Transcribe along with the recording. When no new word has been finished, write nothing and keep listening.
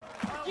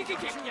You can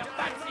kick your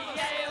fancy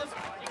ales,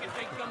 you can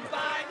drink them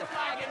by the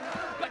flagon,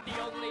 but the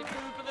only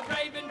brew for the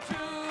brave and true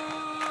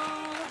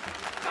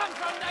comes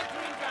from the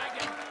Green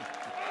Dragon.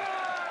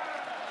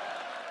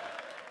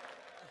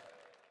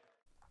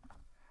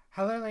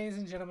 Hello ladies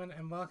and gentlemen,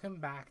 and welcome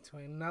back to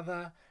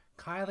another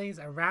Kylie's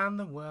Around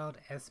the World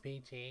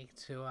SBG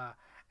tour.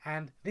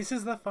 And this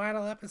is the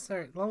final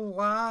episode, the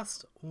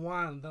last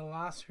one, the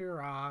last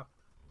hurrah.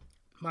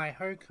 My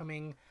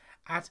homecoming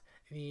at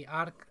the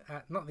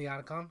not the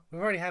Articon.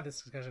 We've already had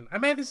this discussion. I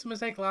made this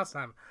mistake last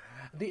time.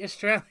 The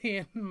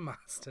Australian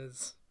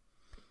Masters.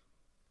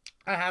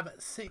 I have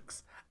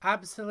 6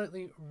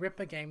 absolutely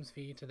ripper games for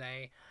you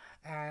today,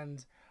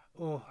 and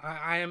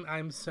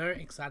I'm so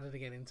excited to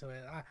get into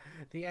it.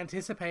 The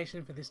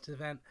anticipation for this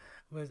event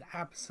was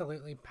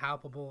absolutely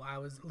palpable. I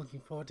was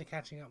looking forward to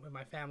catching up with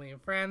my family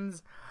and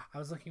friends. I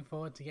was looking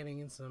forward to getting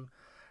in some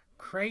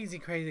crazy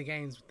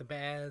games with the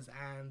Bears,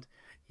 and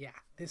yeah,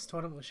 this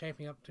tournament was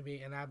shaping up to be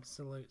an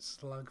absolute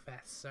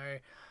slugfest. So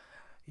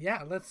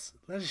yeah, let's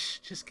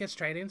just get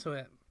straight into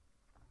it.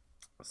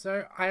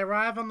 So I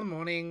arrive on the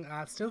morning,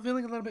 still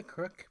feeling a little bit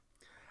crook.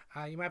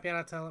 You might be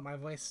able to tell that my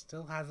voice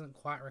still hasn't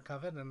quite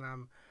recovered, and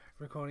I'm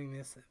recording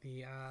this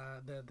the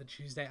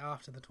Tuesday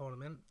after the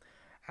tournament.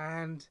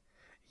 And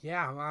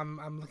yeah,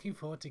 I'm looking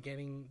forward to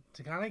getting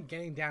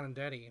down and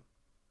dirty.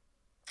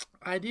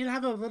 I did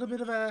have a little bit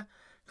of a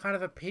kind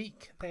of a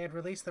peek. They had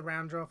released the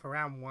round draw for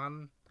round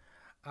 1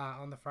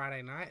 on the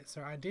Friday night,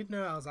 so I did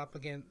know I was up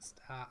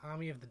against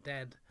Army of the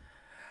Dead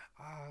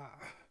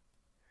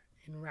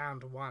in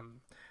round 1.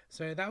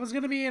 So that was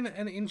going to be an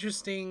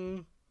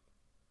interesting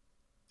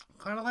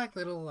kind of like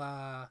little,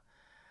 not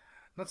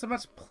so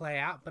much play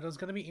out, but it was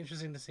going to be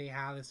interesting to see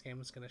how this game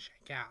was going to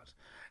shake out.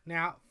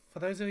 Now, for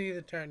those of you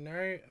that don't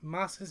know,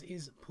 Masters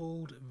is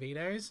pooled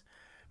vetoes,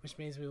 which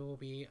means we will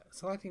be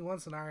selecting one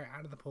scenario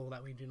out of the pool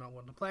that we do not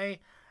want to play,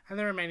 and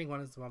the remaining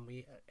one is the one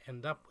we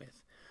end up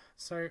with.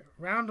 So,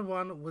 round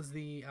 1 was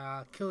the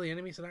kill the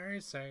enemy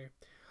scenario, so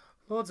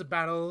Lords of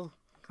Battle,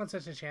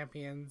 Contest of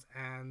Champions,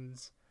 and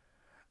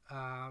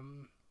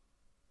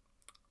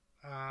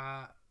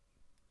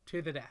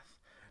to the death.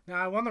 Now,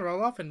 I won the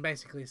roll-off and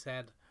basically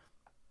said,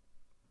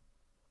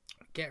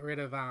 get rid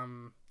of,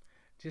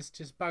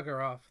 just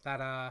bugger off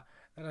that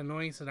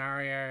annoying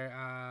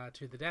scenario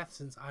to the death,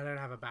 since I don't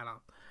have a banner.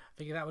 I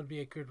figure that would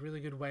be a really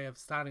good way of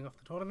starting off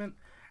the tournament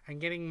and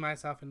getting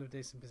myself into a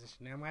decent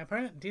position. Now, my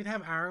opponent did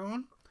have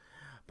Aragorn,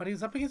 but he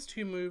was up against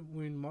 2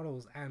 wound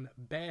models and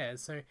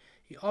bears, so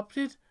he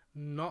opted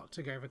not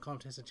to go for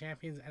Contest of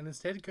Champions and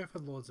instead go for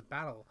Lords of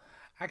Battle.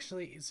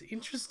 Actually, it's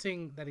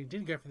interesting that he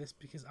did go for this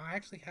because I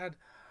actually had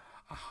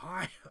a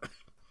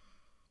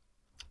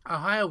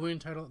higher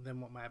wound total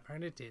than what my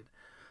opponent did.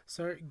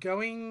 So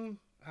going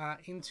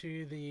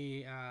into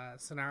the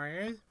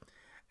scenario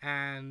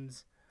and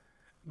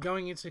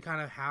going into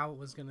kind of how it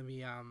was going to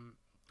be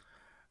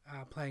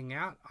playing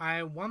out,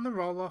 I won the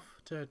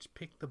roll-off to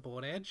pick the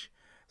board edge.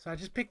 So I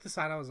just picked the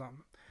side I was on.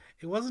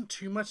 It wasn't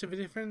too much of a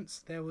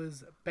difference. There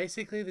was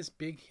basically this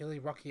big hilly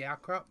rocky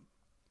outcrop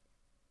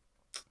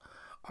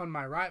on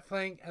my right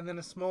flank, and then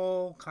a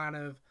small kind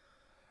of,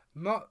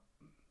 not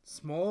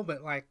small,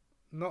 but like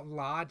not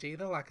large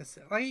either, like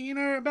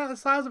about the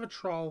size of a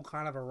troll,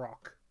 kind of a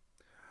rock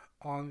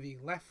on the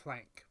left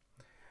flank.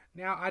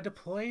 Now I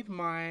deployed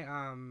my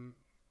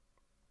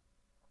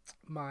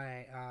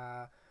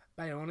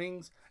bay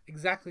awnings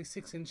exactly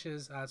 6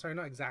 inches,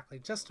 not exactly,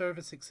 just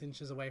over 6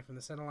 inches away from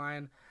the center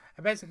line.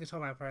 I basically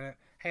told my opponent,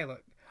 hey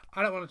look,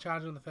 I don't want to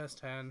charge on the first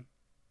turn.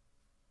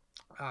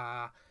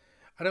 I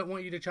don't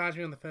want you to charge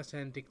me on the first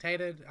turn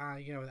dictated,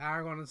 with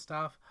Aragorn and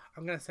stuff.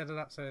 I'm going to set it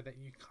up so that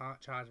you can't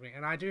charge me.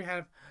 And I do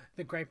have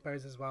the great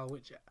bows as well,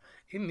 which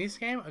in this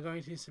game are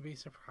going to be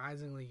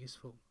surprisingly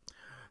useful.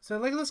 So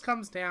Legolas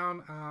comes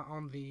down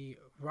on the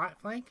right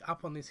flank,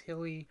 up on this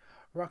hilly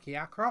rocky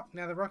outcrop.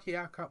 Now the rocky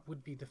outcrop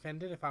would be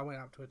defended if I went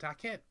up to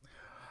attack it,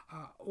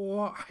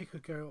 or I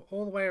could go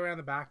all the way around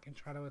the back and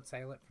try to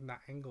assail it from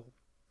that angle.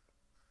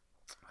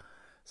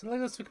 So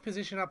Legolas took a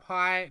position up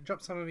high,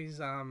 dropped some of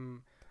his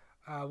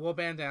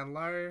warband down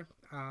low,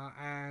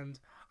 and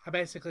I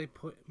basically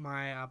put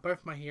my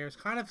both my heroes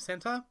kind of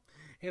center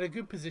in a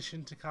good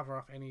position to cover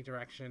off any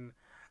direction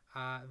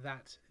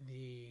that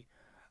the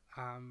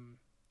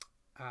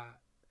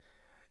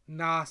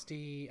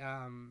nasty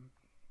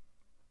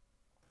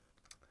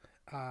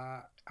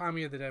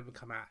Army of the Dead would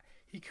come out.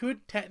 He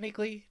could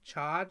technically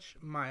charge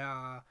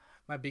my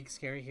my big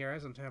scary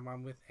heroes on turn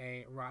 1 with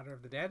a Rider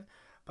of the Dead,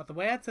 but the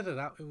way I'd set it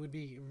up, it would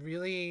be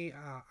really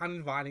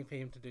uninviting for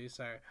him to do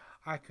so.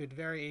 I could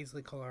very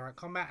easily call heroic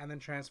combat and then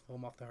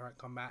transform off the heroic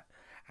combat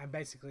and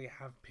basically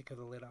have pick of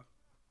the litter.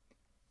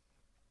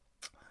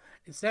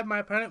 Instead, my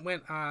opponent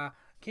went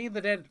King of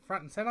the Dead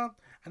front and center,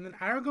 and then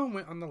Aragorn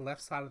went on the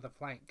left side of the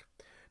flank.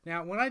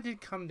 Now, when I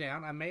did come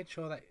down, I made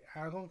sure that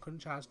Aragorn couldn't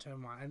charge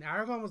turn 1, and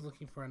Aragorn was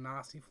looking for a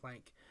nasty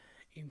flank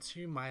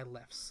into my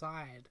left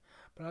side.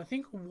 But I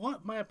think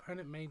what my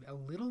opponent made a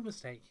little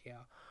mistake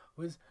here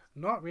was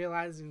not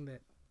realizing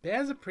that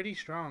bears are pretty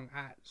strong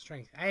at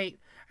strength 8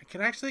 and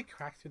can actually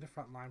crack through the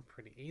front line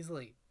pretty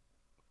easily.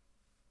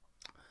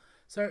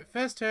 So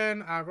first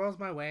turn rolls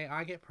my way,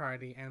 I get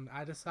priority, and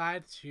I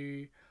decide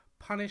to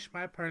punish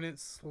my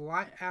opponent's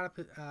slight out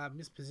of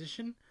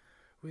misposition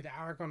with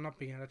Aragon not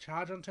being able to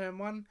charge on turn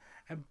 1,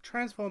 and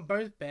transform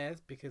both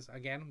bears, because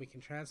again we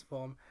can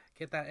transform,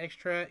 get that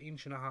extra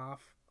 1.5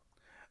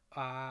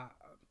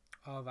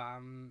 of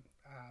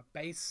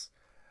base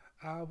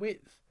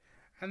width,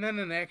 and then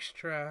an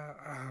extra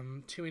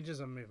 2 inches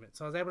of movement.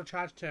 So I was able to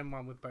charge turn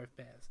 1 with both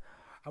bears.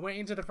 I went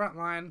into the front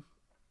line,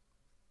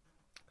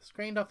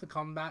 screened off the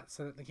combat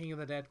so that the King of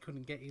the Dead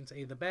couldn't get into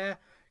either bear,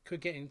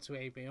 could get into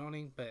a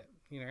Beyonding, but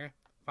you know,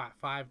 fight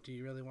 5, do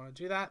you really want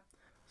to do that?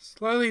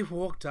 Slowly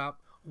walked up,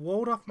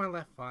 walled off my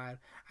left side,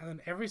 and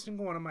then every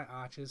single one of my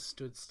archers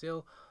stood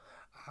still,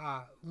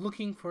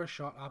 looking for a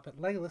shot up at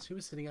Legolas, who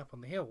was sitting up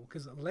on the hill,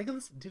 because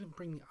Legolas didn't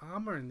bring the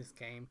armor in this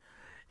game.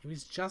 He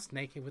was just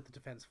naked with the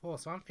defense 4,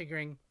 so I'm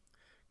figuring,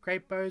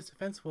 great bows,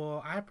 defense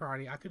 4, I have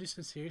priority, I could do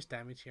some serious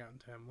damage here on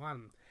turn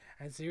 1,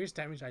 and serious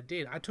damage I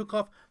did. I took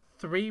off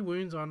 3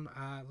 wounds on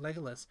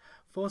Legolas,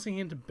 forcing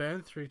him to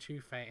burn through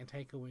 2 fate and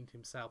take a wound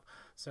himself.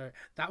 So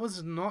that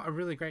was not a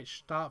really great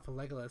start for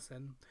Legolas,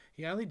 and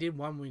he only did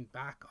 1 wound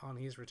back on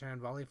his return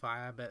volley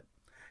fire. But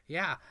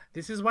yeah,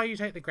 this is why you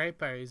take the great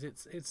bows.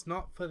 It's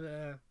not for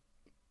the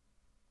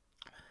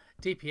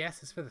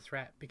DPS, it's for the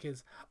threat,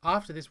 because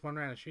after this 1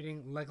 round of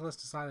shooting, Legolas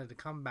decided to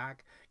come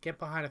back, get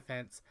behind a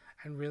fence,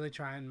 and really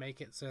try and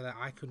make it so that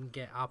I couldn't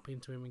get up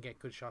into him and get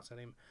good shots at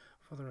him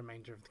for the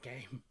remainder of the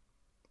game.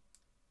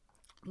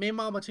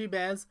 Meanwhile, my 2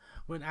 bears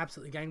went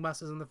absolutely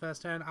gangbusters in the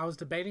first turn. I was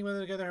debating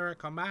whether to go the heroic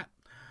combat,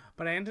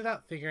 but I ended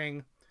up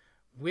figuring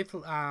with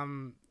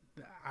Aragorn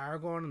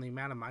and the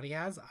amount of might he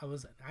has,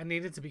 I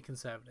needed to be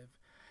conservative,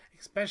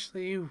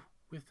 especially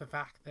with the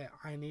fact that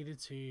I needed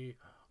to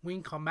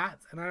win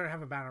combats and I don't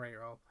have a battle rate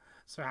roll.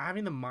 So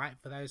having the might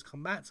for those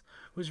combats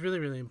was really,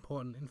 really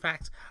important. In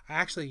fact, I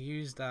actually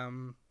used a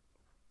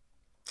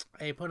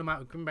point of might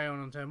with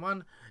Grimbayon on turn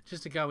 1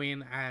 just to go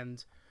in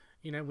and,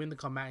 you know, win the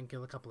combat and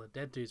kill a couple of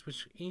dead dudes,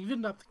 which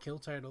evened up the kill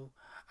total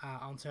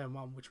on turn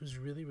 1, which was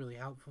really, really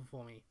helpful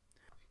for me.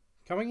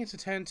 Going into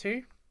turn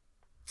 2,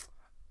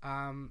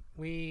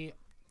 we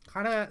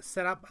kind of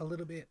set up a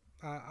little bit.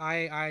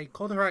 I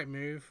called the right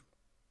move,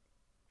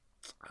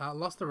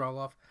 lost the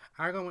roll-off,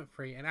 Aragorn went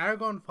free, and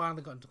Aragorn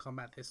finally got into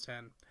combat this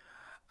turn.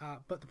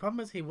 But the problem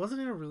is he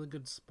wasn't in a really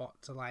good spot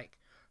to, like,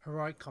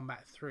 heroic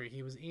combat through.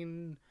 He was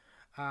in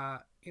an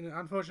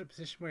unfortunate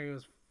position where he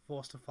was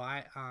forced to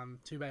fight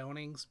 2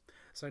 Beyondings,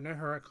 so no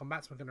heroic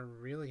combats were going to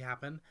really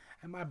happen,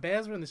 and my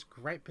bears were in this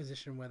great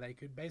position where they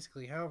could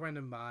basically hurl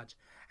random barge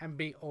and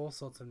beat all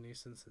sorts of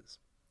nuisances.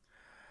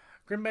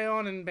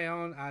 Grimbayon and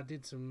Bayon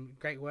did some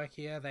great work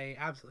here. They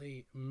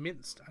absolutely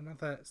minced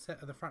another set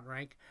of the front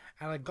rank,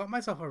 and I got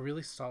myself a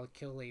really solid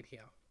kill lead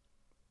here.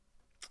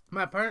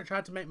 My opponent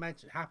tried to make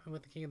magic happen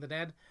with the King of the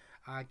Dead,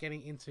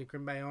 getting into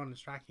Grimbayon and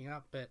striking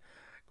up, but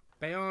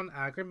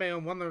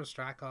Grimbayon won the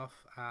strike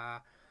off,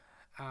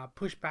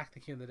 pushed back the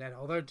King of the Dead,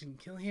 although it didn't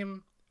kill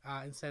him,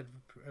 instead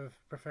of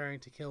preferring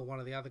to kill one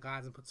of the other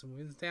guys and put some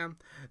wounds down.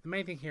 The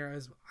main thing here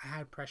is I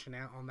had pressure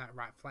now on that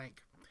right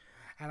flank,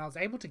 and I was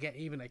able to get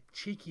even a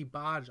cheeky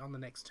barge on the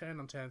next turn,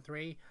 on turn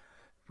 3,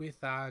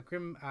 with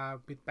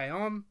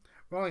Bayon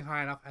rolling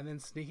high enough and then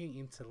sneaking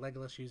into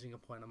Legolas using a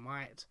point of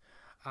might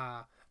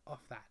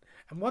off that.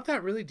 And what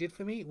that really did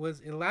for me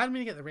was it allowed me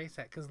to get the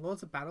reset, because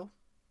Lords of Battle,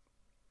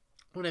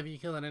 whenever you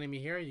kill an enemy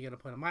hero, you get a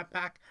point of might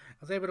back. I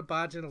was able to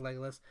barge into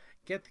Legolas,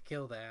 get the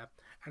kill there,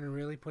 and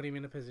really put him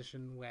in a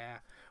position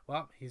where,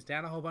 well, he's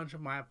down a whole bunch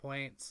of might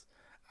points.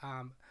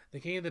 The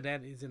King of the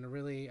Dead is in a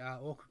really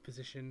awkward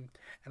position,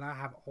 and I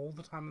have all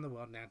the time in the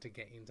world now to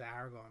get into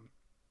Aragorn.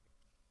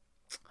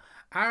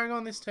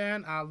 Aragorn this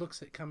turn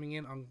looks at coming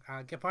in on,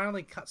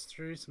 finally cuts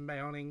through some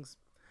Beyondings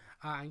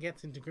and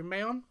gets into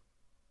Grimbayon.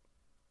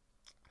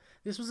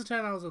 This was a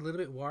turn I was a little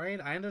bit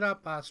worried. I ended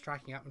up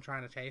striking up and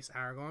trying to chase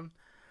Aragorn.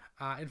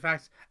 In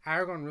fact,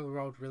 Aragorn really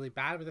rolled really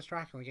bad with the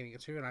strike, only getting a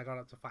 2, and I got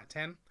up to fight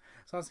 10.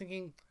 So I was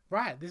thinking,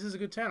 right, this is a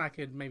good turn. I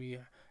could maybe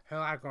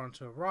hurl Aragorn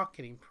to a rock,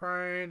 get him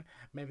prone,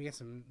 maybe get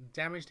some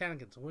damage down and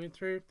get some wound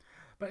through.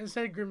 But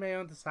instead,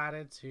 Grimbayon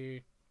decided to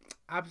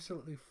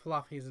absolutely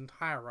fluff his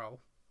entire roll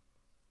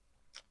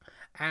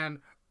and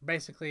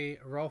basically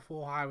roll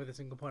 4 high with a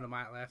single point of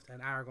might left,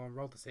 and Aragorn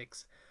rolled the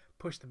 6,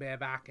 pushed the bear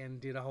back,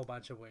 and did a whole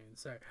bunch of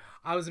wounds. So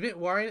I was a bit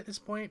worried at this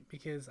point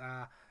because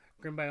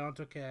Grimbayon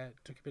took a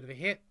bit of a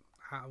hit,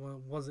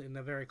 was in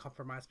a very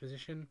compromised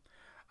position.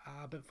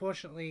 But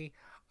fortunately,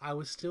 I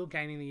was still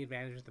gaining the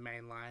advantage with the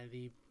main line.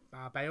 The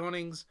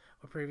Beyondings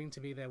were proving to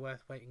be their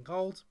worth weight in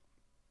gold.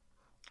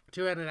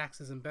 200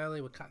 axes and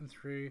Burley were cutting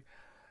through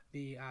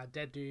the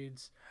dead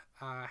dudes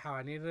how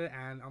I needed it,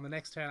 and on the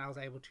next turn I was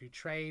able to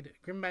trade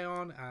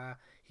Grimbayon.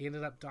 He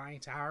ended up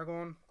dying to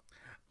Aragorn,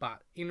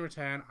 but in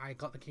return I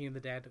got the King of the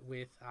Dead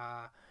with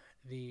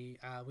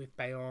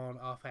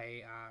Bayon off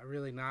a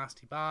really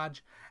nasty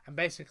barge, and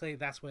basically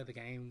that's where the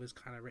game was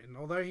kind of written.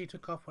 Although he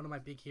took off one of my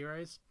big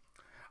heroes,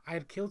 I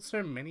had killed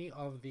so many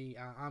of the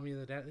Army of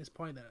the Dead at this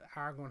point that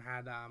Aragorn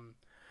had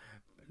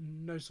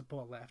no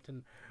support left,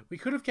 and we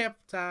could have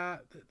kept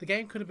the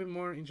game could have been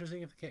more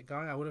interesting if it kept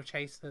going. I would have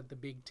chased the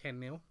big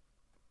 10-0,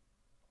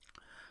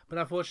 but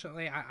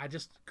unfortunately I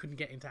just couldn't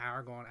get into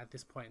Aragorn at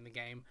this point in the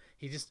game.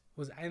 He just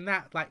was in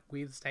that like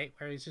weird state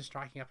where he's just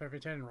striking up every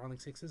turn and rolling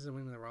sixes and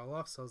winning the roll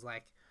off. So I was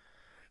like,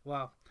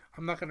 well,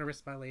 I'm not going to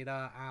risk my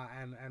leader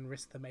and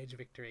risk the major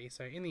victory.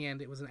 So in the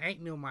end, it was an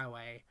 8-0 my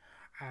way,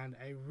 and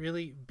a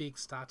really big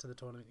start to the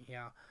tournament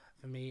here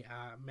for me,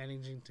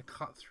 managing to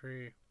cut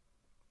through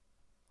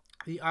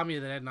the Army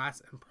of the Dead nice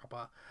and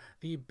proper.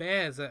 The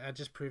bears are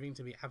just proving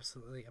to be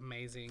absolutely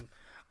amazing.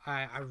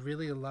 I'm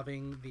really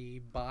loving the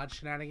barge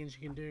shenanigans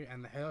you can do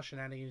and the hurl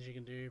shenanigans you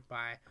can do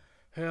by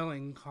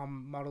hurling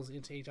models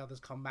into each other's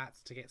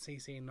combats to get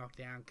CC and knocked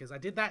down. Because I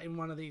did that in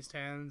one of these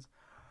turns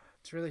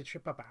to really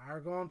trip up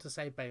Aragorn to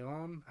save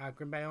Bayon,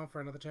 Grim Bayon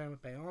for another turn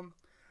with Bayon.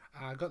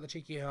 Got the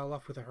cheeky hurl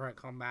off with a heroic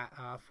combat,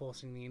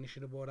 forcing the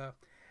initiative order,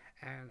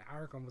 and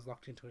Aragorn was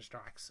locked into a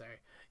strike. So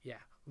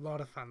yeah, a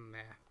lot of fun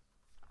there.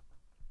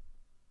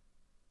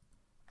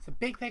 So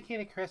big thank you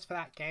to Chris for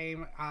that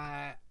game.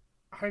 I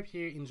hope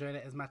you enjoyed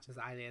it as much as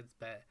I did.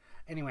 But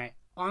anyway,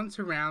 on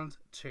to round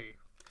 2.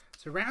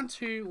 So round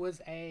 2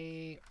 was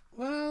an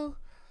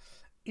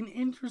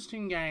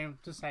interesting game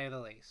to say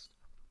the least.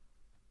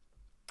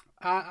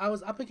 I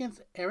was up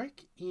against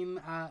Eric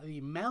in the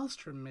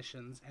Maelstrom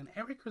missions, and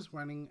Eric was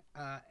running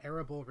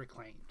Erebor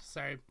Reclaimed.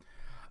 So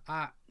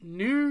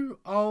new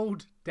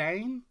old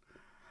Dane,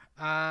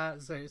 so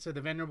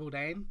the Venerable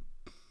Dane.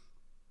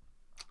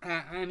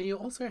 And he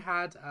also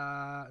had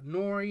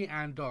Nori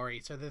and Dori,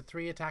 so the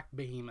 3 attack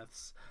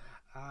behemoths.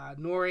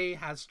 Nori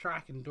has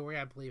strike and Dori,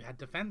 I believe, had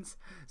defense.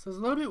 So I was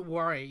a little bit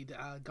worried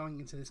going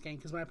into this game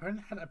because my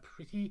opponent had a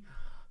pretty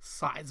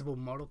sizable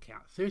model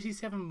count.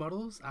 37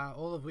 models,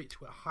 all of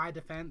which were high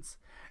defense,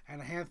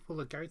 and a handful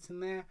of goats in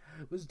there.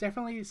 It was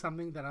definitely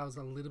something that I was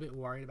a little bit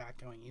worried about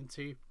going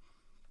into.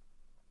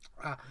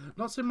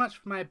 Not so much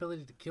for my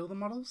ability to kill the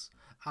models,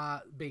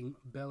 being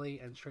Belly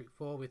and Shriek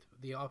 4 with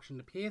the option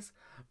to pierce,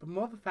 but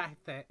more the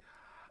fact that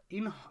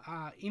in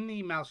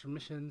the Maelstrom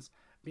missions,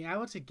 being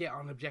able to get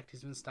on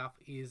objectives and stuff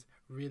is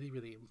really,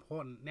 really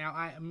important. Now,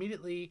 I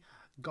immediately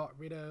got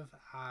rid of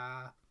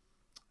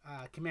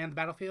Command the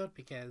Battlefield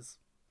because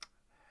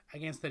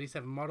against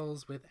 37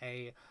 models with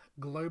a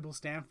global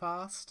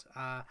standfast,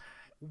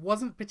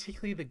 wasn't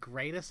particularly the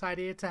greatest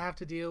idea to have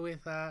to deal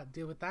with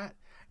that,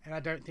 and I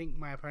don't think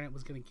my opponent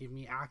was going to give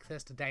me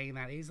access to Dane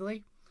that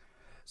easily.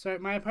 So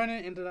my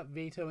opponent ended up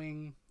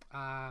vetoing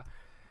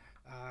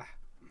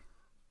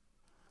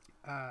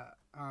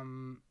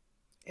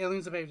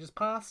Aliens of Ages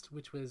Past,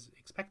 which was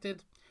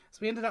expected. So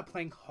we ended up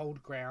playing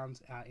Hold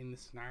Ground in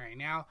this scenario.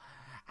 Now,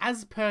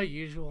 as per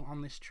usual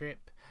on this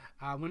trip,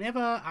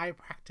 whenever I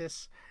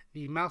practice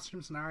the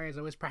Maelstrom scenarios, I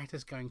always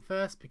practice going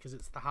first because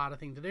it's the harder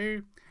thing to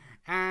do.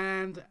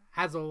 And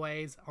as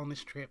always on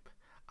this trip,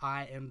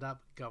 I end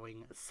up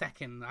going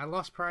second. I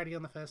lost priority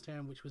on the first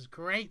turn, which was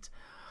great,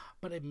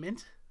 but it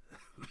meant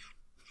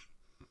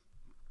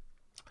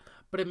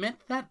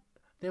that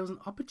there was an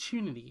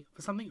opportunity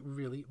for something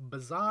really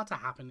bizarre to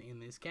happen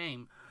in this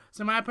game.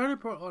 So my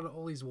opponent brought on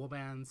all these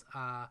warbands,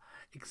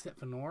 except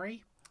for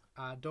Nori.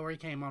 Dori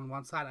came on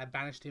one side. I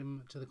banished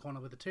him to the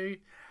corner with a 2,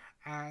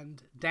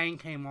 and Dane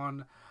came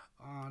on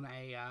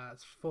a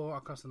 4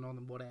 across the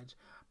northern board edge.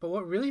 But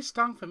what really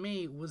stung for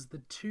me was the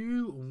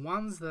 2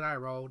 1s that I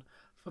rolled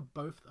for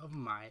both of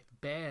my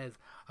bears.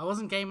 I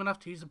wasn't game enough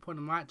to use a point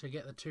of might to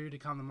get the 2 to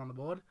come them on the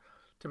board,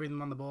 to bring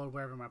them on the board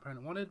wherever my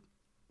opponent wanted.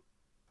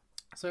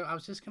 So I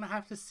was just going to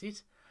have to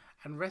sit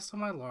and rest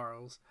on my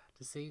laurels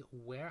to see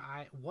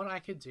what I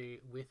could do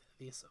with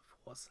this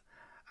force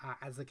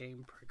as the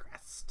game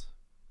progressed.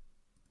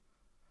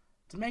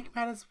 To make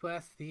matters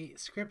worse, the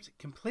script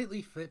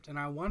completely flipped and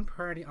I won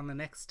priority on the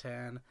next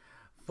turn,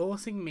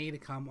 forcing me to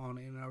come on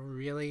in a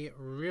really,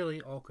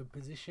 really awkward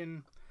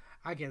position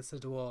against the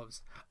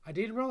dwarves. I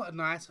did roll a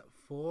nice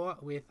 4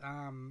 with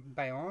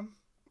Bayon,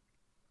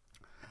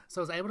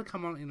 so I was able to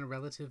come on in a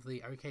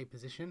relatively okay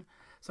position.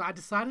 So I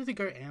decided to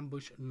go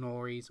ambush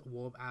Dori's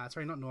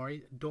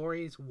warband.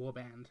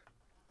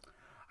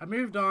 I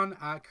moved on,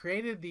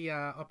 created the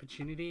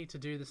opportunity to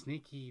do the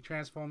sneaky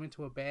transform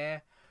into a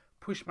bear,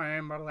 push my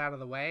own model out of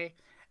the way,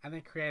 and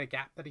then create a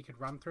gap that he could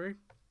run through,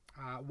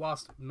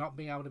 whilst not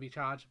being able to be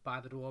charged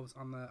by the dwarves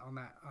on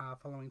that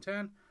following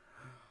turn.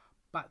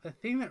 But the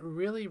thing that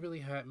really,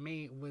 really hurt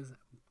me was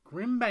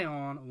Grim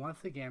Bayon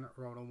once again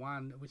rolled a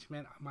 1, which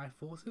meant my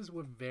forces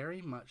were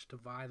very much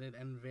divided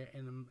and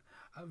in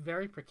a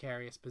very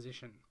precarious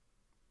position.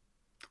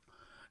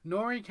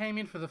 Nori came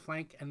in for the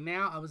flank, and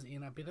now I was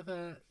in a bit of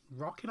a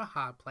rock in a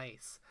hard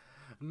place.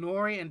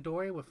 Nori and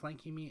Dori were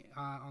flanking me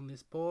on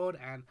this board,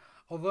 and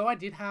although I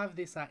did have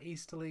this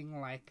Easterling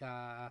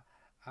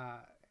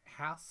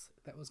house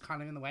that was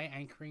kind of in the way,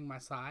 anchoring my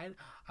side,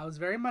 I was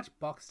very much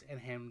boxed and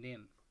hemmed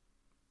in.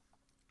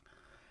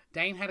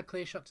 Dane had a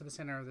clear shot to the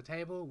center of the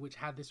table, which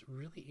had this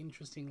really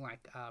interesting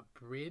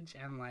bridge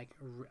and like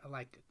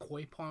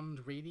koi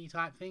pond reedy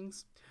type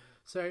things.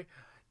 So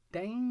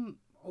Dane,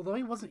 although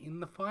he wasn't in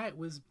the fight,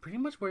 was pretty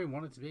much where he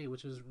wanted to be,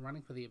 which was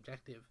running for the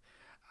objective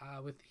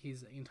with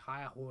his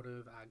entire horde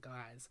of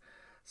guys.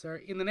 So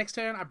in the next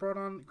turn, I brought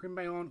on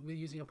Grimbayon with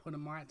using a point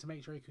of might to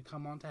make sure he could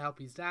come on to help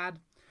his dad,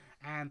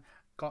 and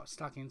got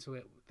stuck into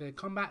it. The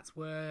combats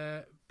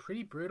were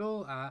pretty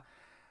brutal.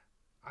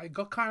 I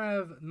got kind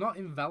of not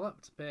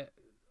enveloped, but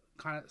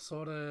kind of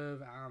sort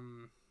of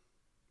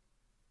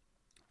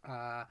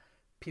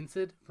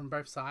pincered from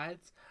both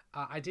sides.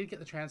 I did get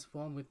the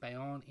transform with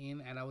Bayon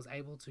in, and I was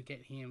able to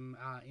get him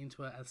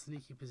into a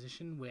sneaky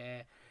position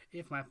where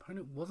if my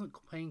opponent wasn't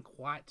paying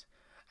quite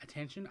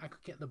attention, I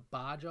could get the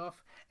barge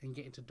off and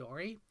get into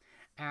Dory.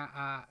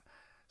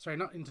 Sorry,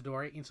 not into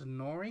Dory, into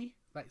Nori.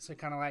 So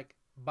kind of like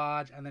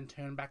barge and then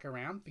turn back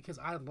around, because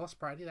I had lost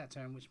priority that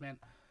turn, which meant...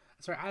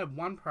 Sorry, I had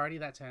one priority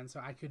that turn,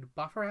 so I could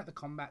buffer out the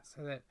combat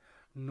so that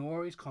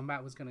Nori's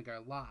combat was going to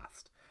go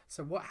last.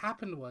 So what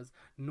happened was,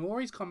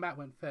 Nori's combat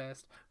went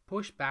first,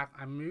 pushed back,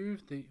 I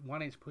moved the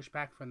 1-inch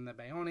pushback from the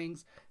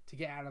Bayonings to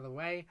get out of the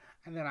way,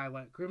 and then I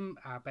went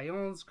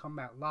Bayon's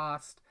combat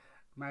last.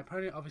 My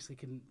opponent obviously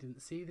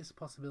didn't see this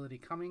possibility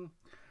coming,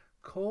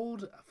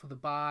 called for the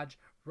barge,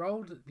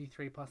 rolled the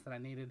 3+ that I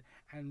needed,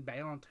 and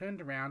Bayon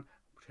turned around,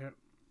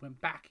 went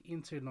back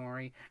into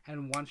Nori,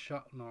 and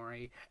one-shot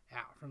Nori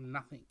out from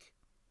nothing.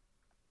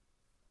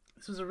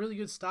 This was a really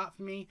good start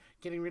for me,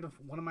 getting rid of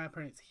one of my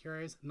opponent's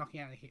heroes,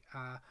 knocking out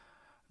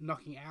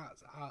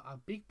a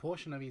big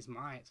portion of his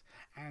might.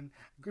 And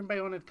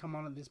Grimbayon had come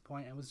on at this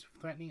point and was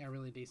threatening a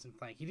really decent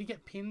flank. He did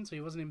get pinned, so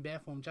he wasn't in bear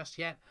form just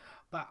yet,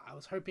 but I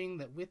was hoping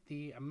that with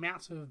the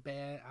amount of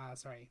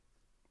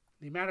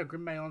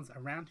Grimbayons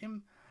around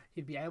him,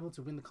 he'd be able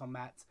to win the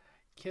combats,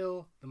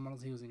 kill the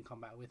models he was in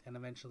combat with, and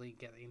eventually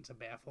get into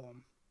bear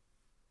form.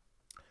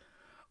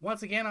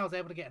 Once again, I was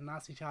able to get a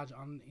nasty charge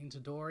on into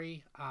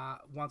Dory,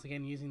 once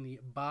again using the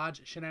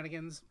barge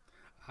shenanigans.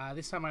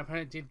 This time my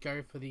opponent did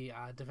go for the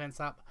defense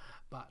up,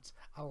 but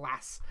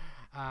alas,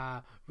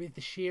 with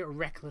the sheer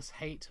reckless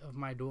hate of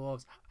my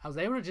dwarves, I was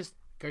able to just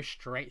go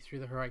straight through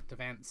the heroic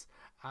defense.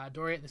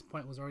 Dory at this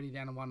point was already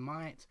down to 1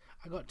 might.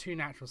 I got 2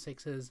 natural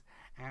 6s,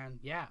 and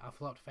yeah, I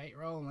flopped Fate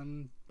Roll,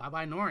 and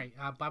bye-bye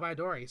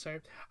Dory. So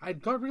I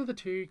got rid of the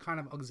 2 kind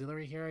of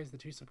auxiliary heroes, the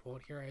 2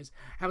 support heroes,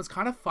 and was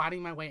kind of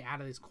fighting my way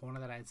out of this corner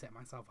that I had set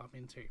myself up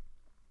into.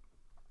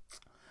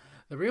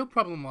 The real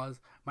problem was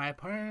my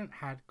opponent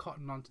had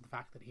cottoned on to the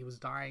fact that he was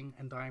dying,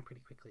 and dying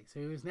pretty quickly. So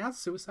he was now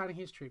suiciding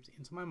his troops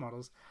into my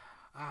models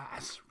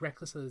as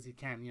recklessly as he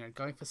can,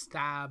 going for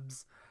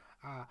stabs,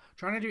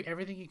 trying to do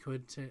everything he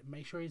could to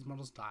make sure his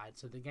models died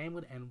so the game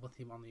would end with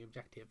him on the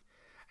objective.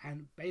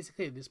 And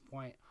basically at this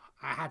point,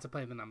 I had to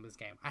play the numbers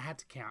game. I had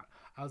to count.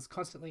 I was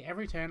constantly,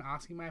 every turn,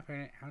 asking my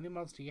opponent, how many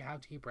models do you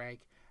have to your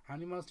break? How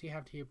many models do you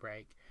have to your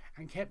break?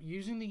 And kept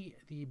using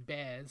the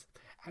bears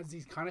as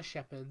these kind of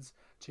shepherds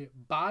to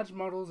barge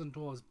models and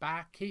dwarves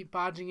back, keep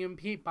barging him,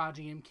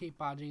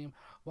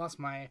 whilst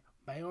my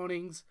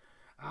Bayonings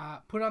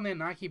put on their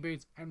Nike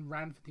boots and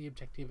ran for the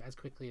objective as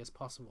quickly as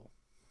possible.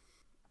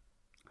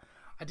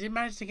 I did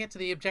manage to get to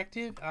the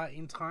objective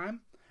in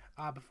time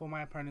before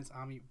my opponent's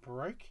army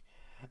broke,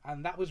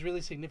 and that was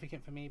really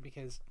significant for me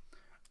because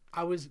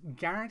I was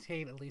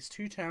guaranteed at least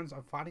 2 turns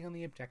of fighting on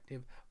the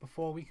objective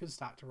before we could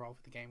start to roll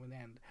for the game would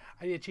end.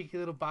 I did a cheeky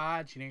little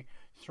barge,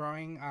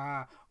 throwing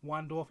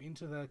one dwarf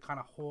into the kind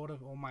of horde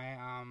of all my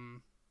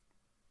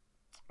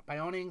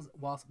Bayonings,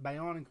 whilst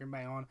Bayon and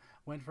Grimbayon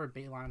went for a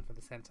beeline for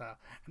the center.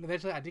 And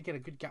eventually I did get a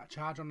good gut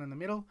charge on in the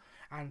middle,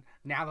 and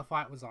now the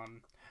fight was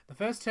on. The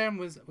first turn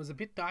was a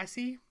bit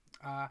dicey.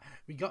 I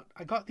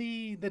got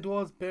the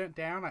dwarves burnt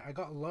down. I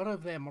got a lot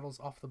of their models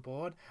off the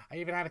board. I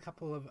even had a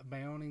couple of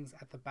Bayonings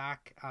at the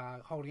back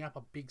holding up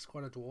a big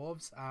squad of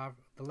dwarves,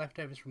 the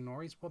leftovers from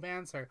Nori's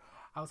warband. So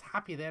I was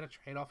happy there to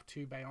trade off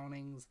 2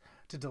 Bayonings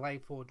to delay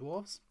 4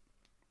 dwarves.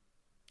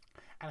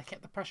 And I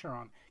kept the pressure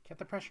on,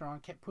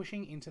 kept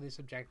pushing into this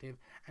objective,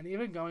 and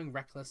even going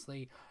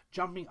recklessly,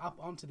 jumping up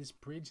onto this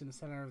bridge in the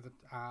center of the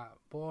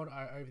board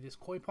over this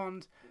koi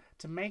pond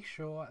to make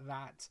sure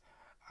that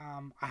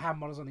I had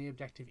models on the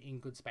objective in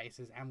good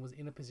spaces and was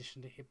in a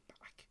position to hit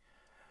back.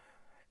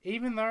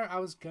 Even though I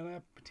was going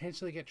to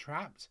potentially get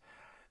trapped,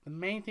 the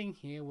main thing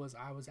here was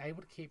I was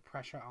able to keep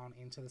pressure on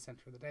into the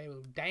center of the day.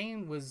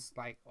 Dane was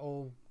like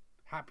all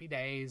happy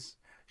days,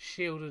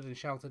 shielded and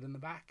sheltered in the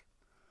back.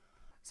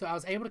 So I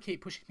was able to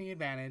keep pushing the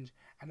advantage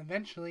and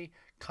eventually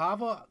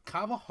carve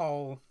a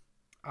hole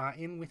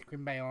in with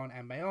Grimbayon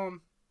and Bayon,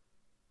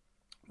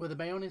 where the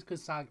Bayonings could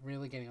start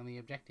really getting on the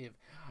objective.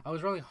 I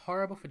was really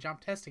horrible for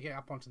jump tests to get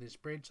up onto this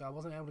bridge, so I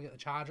wasn't able to get the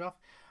charge off,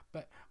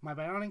 but my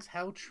Bayonings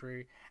held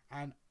true,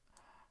 and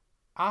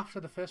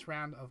after the first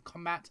round of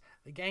combat,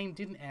 the game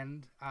didn't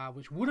end,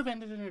 which would have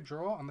ended in a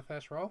draw on the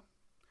first roll.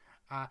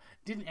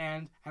 Didn't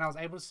end, and I was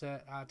able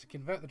to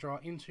convert the draw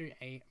into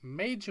a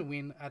major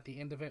win at the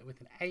end of it with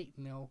an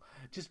 8-0,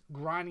 just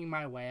grinding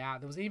my way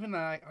out. There was even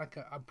a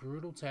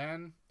brutal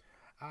turn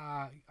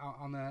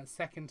on the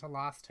second to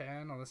last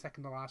turn, or the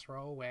second to last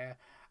roll, where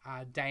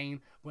Dane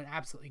went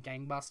absolutely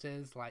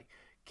gangbusters, like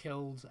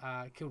killed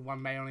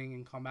one Bayoning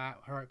in combat,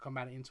 heroic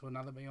combat into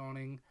another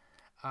Bayoning,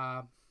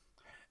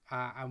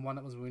 and one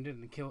that was wounded,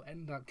 and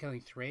ended up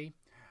killing 3.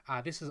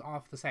 This is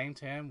off the same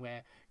turn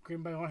where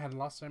Grim Bayon had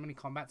lost so many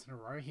combats in a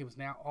row, he was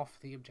now off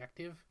the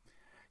objective,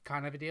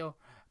 kind of a deal.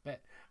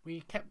 But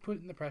we kept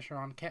putting the pressure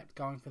on, kept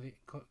going for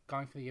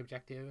the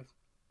objective,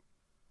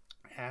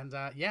 and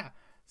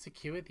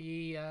secured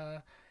the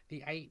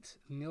 8-0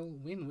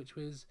 win, which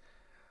was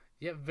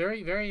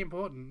very, very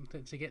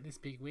important to get this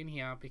big win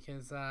here,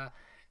 because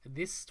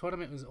this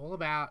tournament was all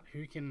about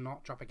who can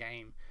not drop a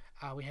game.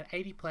 We had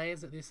 80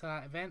 players at this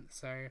event,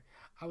 so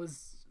I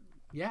was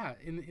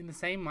in the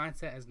same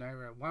mindset as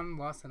Nova. 1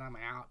 loss and I'm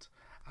out.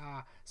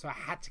 So I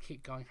had to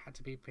keep going, had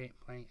to be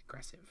playing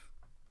aggressive.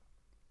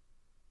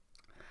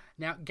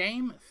 Now,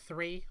 game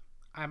 3,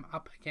 I'm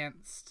up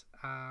against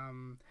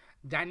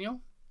Daniel,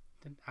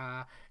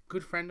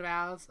 good friend of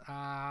ours,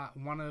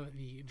 one of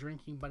the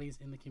drinking buddies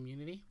in the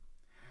community.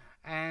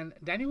 And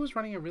Daniel was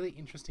running a really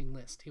interesting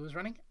list. He was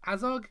running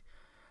Azog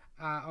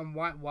on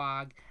White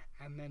Warg,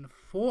 and then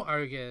 4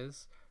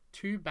 Ogres,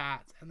 2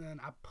 Bats, and then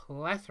a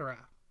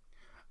plethora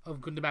of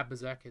Gundabad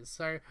Berserkers.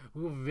 So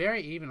we were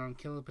very even on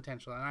killer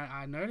potential.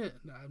 And I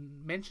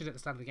mentioned at the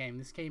start of the game,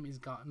 this game is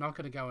not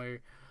going to go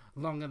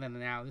longer than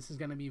an hour. This is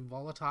going to be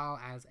volatile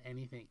as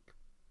anything.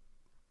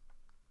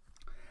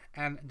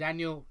 And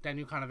Daniel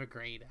kind of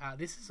agreed.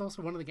 This is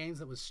also one of the games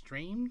that was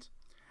streamed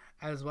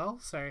as well.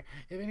 So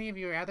if any of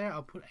you are out there,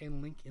 I'll put a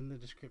link in the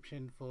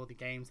description for the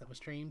games that were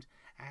streamed.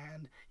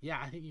 And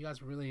I think you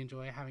guys will really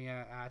enjoy having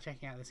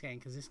checking out this game,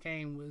 because this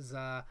game was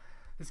a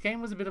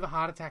bit of a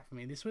heart attack for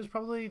me. This was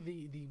probably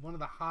the one of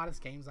the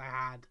hardest games I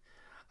had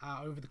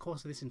over the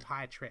course of this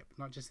entire trip,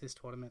 not just this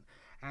tournament.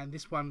 And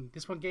this one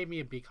gave me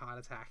a big heart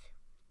attack.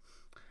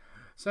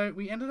 So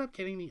we ended up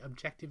getting the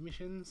objective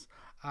missions.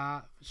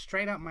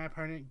 Straight up, my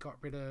opponent got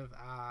rid of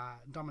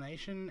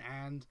domination,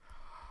 and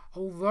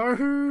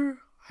although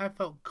I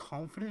felt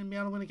confident in being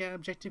able to win an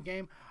objective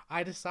game,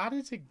 I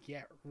decided to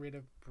get rid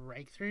of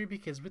breakthrough,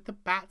 because with the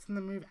bats and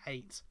the move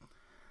 8,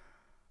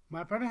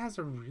 my opponent has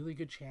a really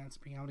good chance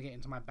of being able to get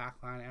into my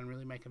backline and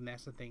really make a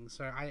mess of things.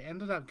 So I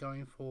ended up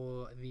going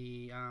for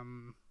the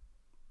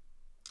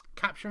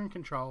capture and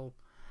control.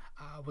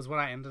 Was what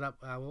we ended up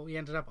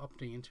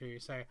opting into.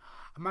 So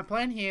my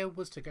plan here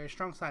was to go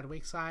strong side,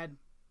 weak side.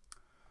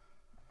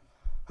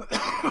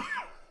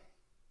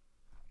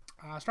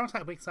 Strong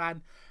side, weak side.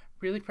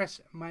 Really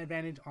press my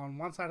advantage on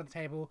one side of the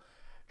table.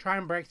 Try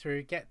and break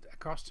through, get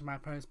across to my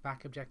opponent's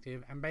back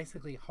objective, and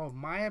basically hold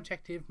my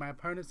objective, my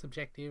opponent's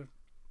objective,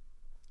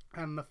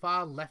 and the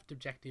far left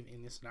objective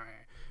in this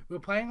scenario. We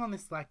were playing on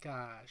this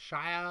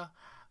Shire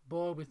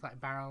board with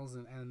barrels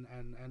and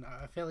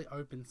a fairly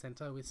open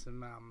center with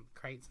some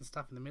crates and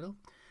stuff in the middle.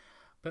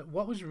 But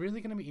what was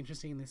really going to be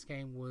interesting in this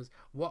game was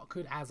what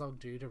could Azog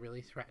do to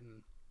really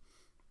threaten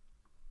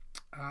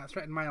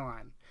my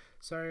line.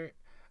 So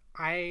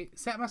I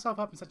set myself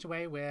up in such a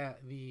way where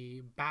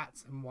the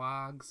bats and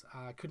wargs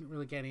couldn't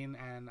really get in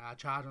and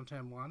charge on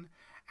turn 1.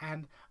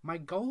 And my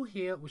goal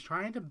here was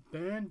trying to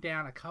burn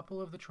down a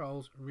couple of the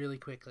trolls really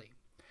quickly.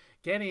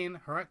 Get in,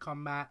 heroic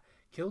combat,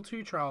 kill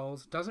 2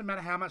 trolls. Doesn't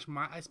matter how much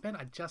might I spend,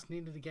 I just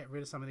needed to get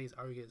rid of some of these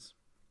ogres.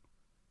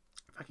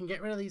 If I can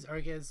get rid of these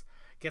ogres,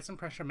 get some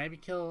pressure, maybe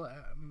kill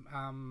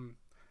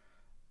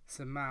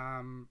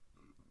some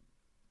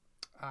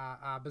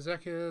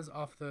berserkers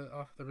off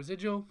the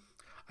residual,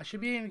 I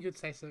should be in a good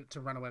state to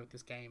run away with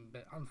this game.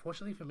 But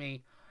unfortunately for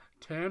me,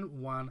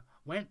 turn 1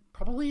 went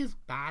probably as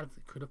bad as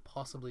it could have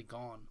possibly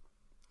gone.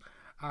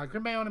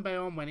 Grim Bayon and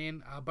Bayon went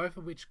in, both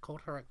of which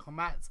caught heroic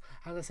combats.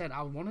 As I said,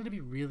 I wanted to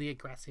be really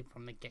aggressive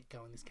from the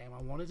get-go in this game.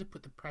 I wanted to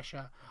put the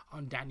pressure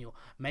on Daniel,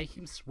 make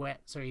him sweat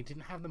so he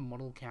didn't have the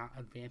model count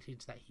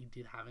advantage that he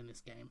did have in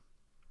this game.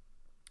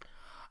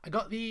 I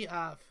got the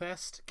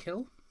first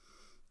kill.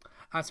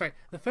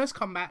 The first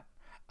combat,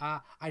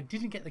 I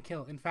didn't get the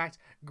kill. In fact,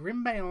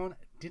 Grim Bayon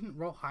didn't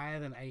roll higher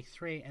than a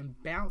 3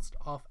 and bounced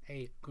off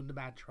a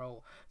Gundabad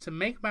troll. To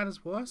make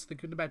matters worse, the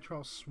Gundabad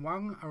troll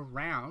swung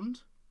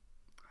around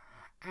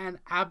and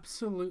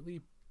absolutely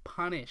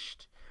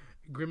punished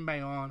Grim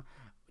Bayon,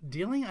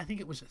 dealing, I think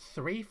it was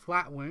 3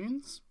 flat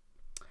wounds,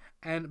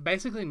 and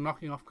basically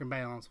knocking off Grim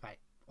Bayon's fate.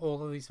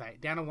 All of his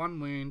fate. Down to 1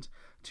 wound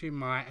to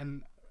my...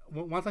 And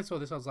once I saw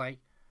this, I was like,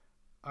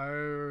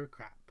 oh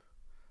crap.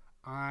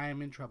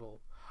 I'm in trouble.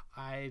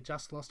 I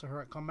just lost a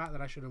heroic combat that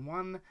I should have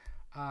won.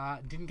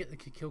 Didn't get the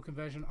kill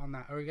conversion on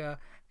that ogre,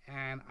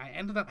 and I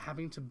ended up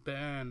having to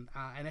burn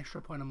an extra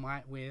point of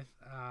might with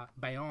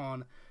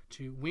Bayon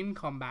to win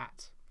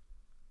combat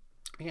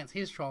against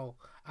his troll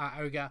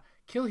ogre,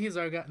 kill his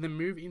ogre, and then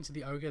move into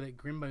the ogre that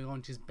Grim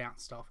Bayon just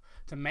bounced off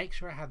to make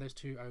sure I had those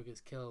 2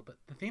 ogres killed. But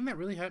the thing that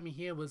really hurt me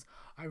here was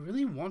I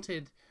really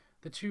wanted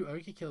the 2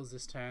 ogre kills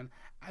this turn,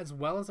 as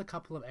well as a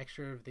couple of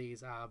extra of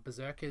these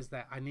berserkers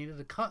that I needed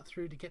to cut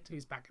through to get to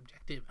his back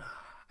objective.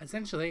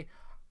 Essentially,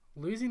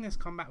 losing this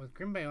combat with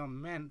Grim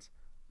Bayon meant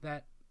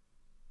that,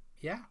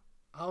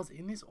 I was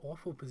in this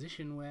awful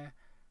position where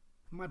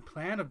my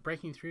plan of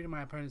breaking through to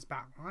my opponent's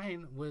back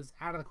line was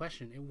out of the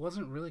question. It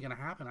wasn't really going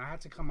to happen. I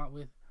had to come up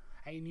with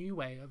a new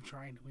way of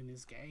trying to win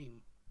this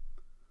game.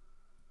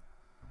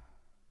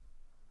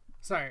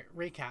 So,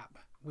 recap.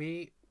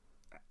 We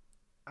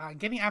are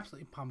getting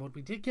absolutely pummeled.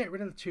 We did get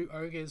rid of the 2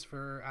 ogres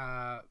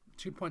for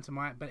 2 points of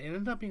might, but it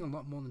ended up being a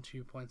lot more than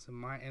 2 points of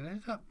might. It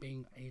ended up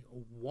being a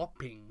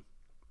whopping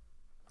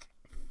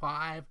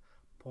 5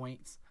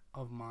 points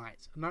of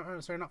might. No,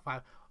 sorry, not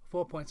 5.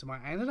 4 points of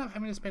might. I ended up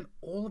having to spend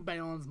all of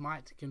Bayon's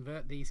might to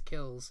convert these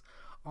kills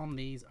on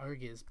these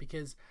ogres,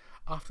 because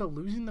after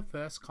losing the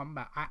first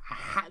combat, I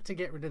had to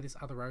get rid of this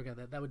other ogre.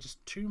 That they were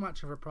just too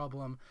much of a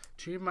problem,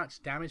 too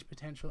much damage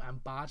potential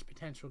and barge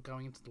potential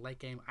going into the late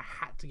game. I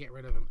had to get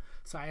rid of him.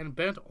 So I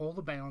burnt all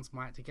the Bayon's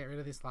might to get rid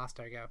of this last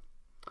ogre.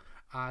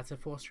 To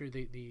force through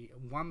the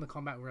 1, the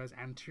combat rose,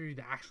 and 2,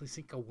 to actually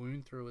sink a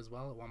wound through as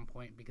well at one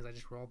point, because I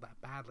just rolled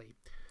that badly.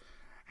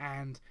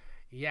 And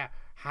yeah,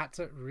 had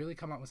to really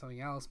come up with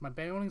something else. My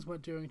Bayonings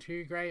weren't doing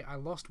too great. I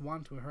lost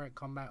 1 to a heroic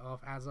combat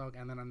off Azog,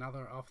 and then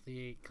another off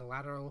the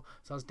collateral.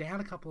 So I was down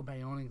a couple of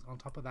Bayonings on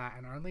top of that,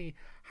 and only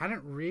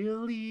hadn't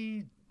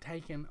really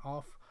taken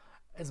off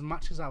as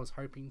much as I was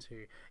hoping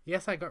to.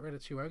 Yes, I got rid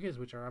of 2 ogres,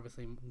 which are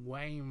obviously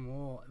way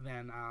more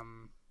than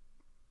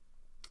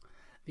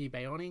the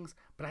Bayonings,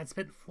 but I had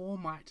spent 4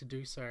 might to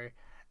do so,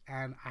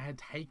 and I had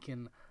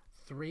taken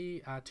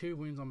 2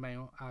 wounds on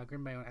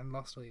Grim Bayon and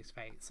lost all his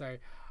fate. So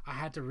I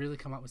had to really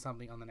come up with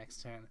something on the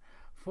next turn.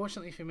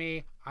 Fortunately for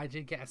me, I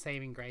did get a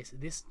saving grace.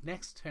 This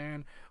next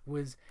turn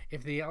was,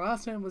 if the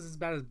last turn was as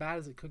bad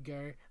as it could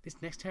go,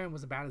 this next turn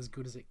was about as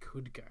good as it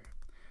could go.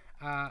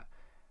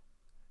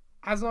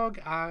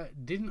 Azog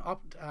didn't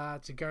opt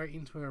to go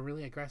into a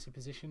really aggressive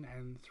position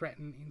and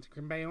threaten into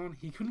Grimbayon.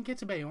 He couldn't get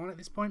to Bayon at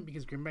this point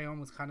because Grimbayon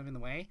was kind of in the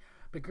way,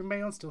 but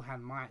Grimbayon still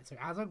had might, so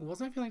Azog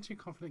wasn't feeling too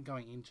confident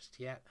going in just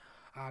yet,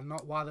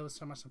 not while there was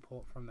so much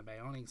support from the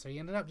Bayoning, so he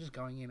ended up just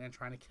going in and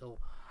trying to kill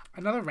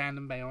another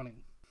random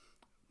Bayoning.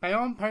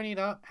 Bayon ponied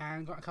up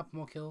and got a couple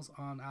more kills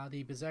on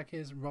the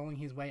Berserkers, rolling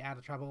his way out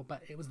of trouble,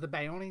 but it was the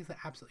Bayonings that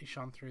absolutely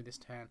shone through this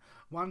turn.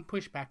 1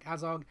 pushed back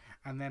Azog,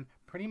 and then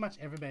pretty much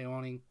every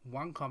Bayoning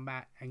won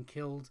combat and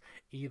killed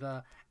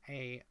either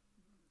a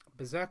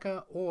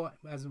Berserker or,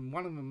 as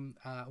one of them,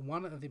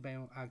 one of the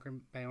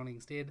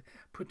Bayonings did,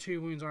 put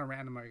 2 wounds on a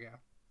random ogre.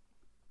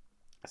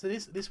 So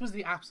this was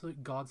the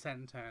absolute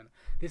godsend turn.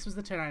 This was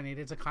the turn I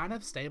needed to kind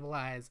of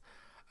stabilize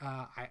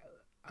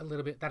a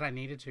little bit, that I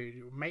needed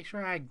to make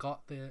sure I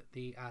got the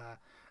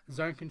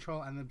zone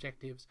control and the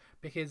objectives,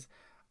 because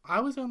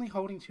I was only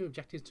holding 2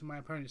 objectives to my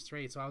opponent's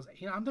 3, so I was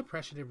under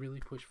pressure to really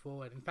push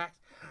forward. In fact,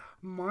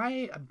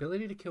 my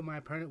ability to kill my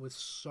opponent was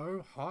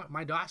so hot,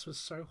 my dice was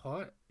so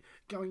hot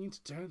going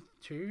into turn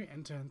 2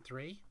 and turn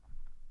 3,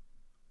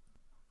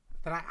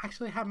 that I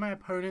actually had my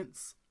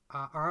opponent's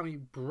army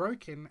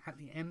broken at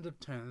the end of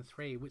turn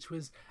 3, which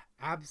was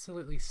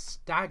absolutely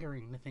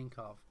staggering to think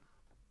of.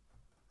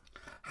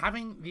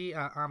 Having the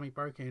army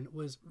broken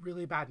was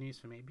really bad news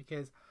for me,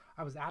 because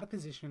I was out of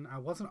position, I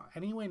wasn't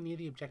anywhere near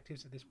the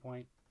objectives at this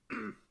point,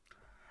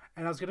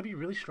 and I was going to be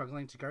really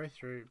struggling to go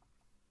through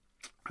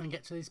and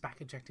get to these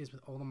back objectives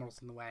with all the models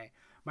in the way.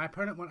 My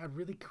opponent won a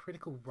really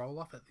critical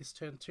roll-off at this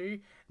turn 2,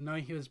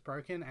 knowing he was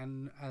broken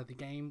and the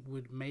game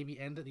would maybe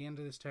end at the end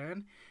of this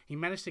turn. He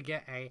managed to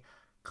get a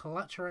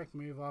clutch heroic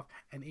move off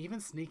and even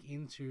sneak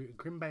into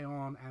Grim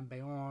Bayon and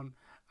Bayon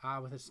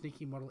with a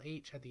sneaky model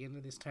each at the end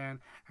of this turn,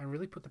 and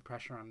really put the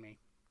pressure on me.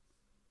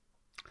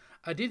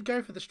 I did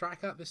go for the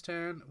strike up this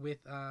turn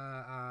with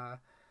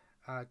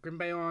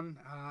Grimbayon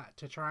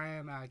to try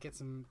and get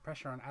some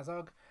pressure on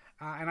Azog,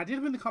 and I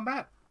did win the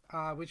combat,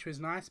 which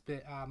was nice,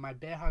 but my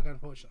bear hug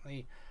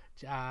unfortunately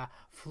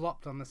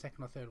flopped on the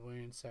 2nd or 3rd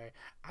wound, so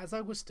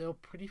Azog was still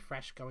pretty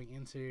fresh going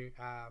into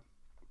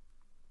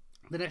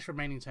the next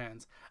remaining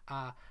turns,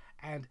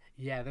 and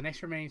yeah, the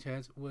next remaining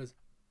turns was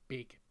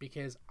big,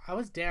 because I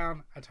was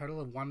down a total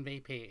of 1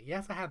 VP.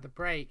 Yes, I had the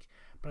break,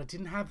 but I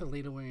didn't have the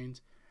leader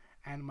wound,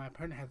 and my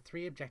opponent had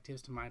 3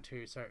 objectives to my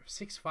 2, so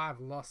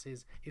 6-5 loss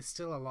is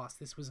still a loss.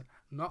 This was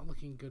not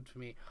looking good for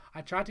me.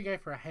 I tried to go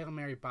for a Hail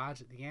Mary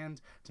barge at the end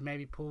to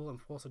maybe pull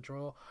and force a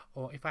draw,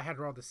 or if I had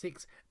rolled a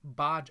 6,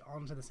 barge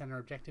onto the center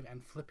objective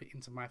and flip it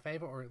into my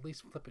favor, or at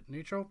least flip it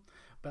neutral,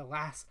 but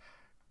alas,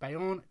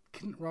 Bayon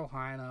couldn't roll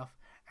high enough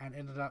and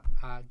ended up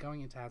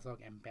going into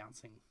Azog and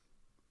bouncing.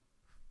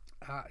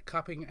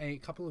 Cupping a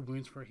couple of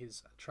wounds for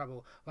his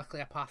trouble.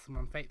 Luckily I passed them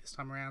on fate this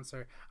time around,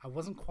 so I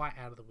wasn't quite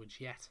out of the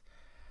woods yet.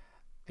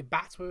 The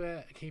bats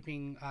were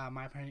keeping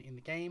my opponent in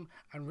the game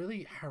and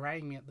really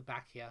haranguing me at the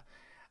back here.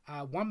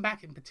 One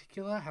back in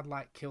particular had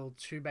killed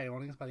 2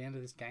 Bayonings by the end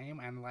of this game,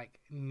 and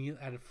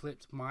had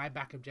flipped my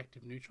back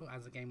objective neutral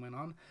as the game went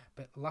on.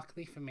 But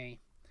luckily for me,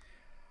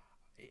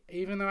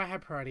 even though I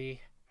had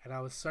priority and I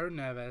was so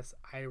nervous,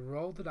 I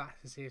rolled the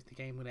dice to see if the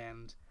game would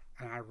end,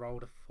 and I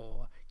rolled a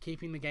 4,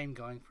 keeping the game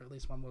going for at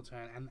least 1 more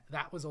turn, and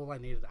that was all I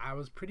needed. I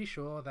was pretty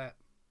sure that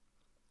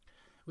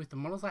with the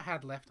models I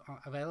had left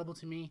available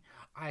to me,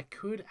 I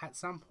could at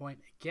some point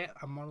get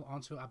a model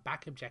onto a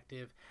back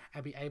objective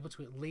and be able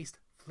to at least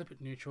flip it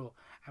neutral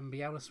and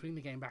be able to swing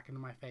the game back into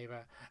my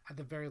favor, at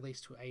the very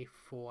least to a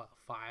 4-5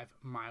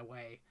 my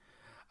way.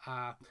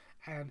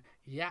 And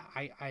yeah,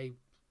 I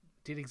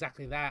did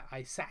exactly that.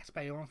 I sacked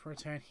Bayonne for a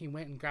turn. He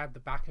went and grabbed the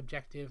back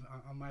objective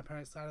on my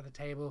opponent's side of the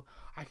table.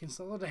 I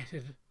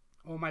consolidated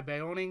all my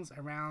Bayonnings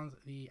around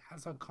the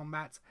Azog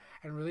combats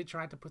and really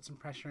tried to put some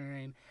pressure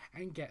in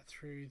and get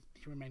through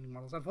the remaining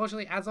models.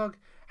 Unfortunately, Azog,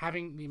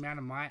 having the amount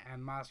of might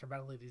and master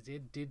ability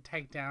did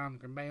take down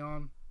Grim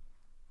Bayon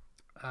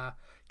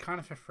kind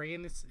of for free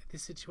in this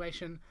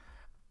situation.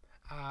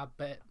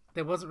 But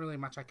there wasn't really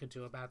much I could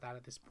do about that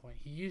at this point.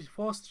 He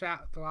forced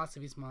out the last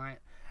of his might,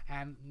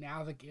 and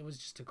now it was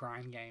just a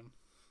grind game.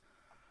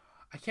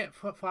 I kept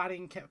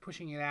fighting, kept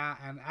pushing it out,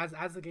 and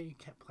as the game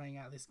kept playing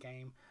out this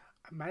game,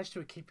 I managed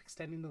to keep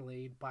extending the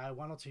lead by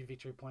 1 or 2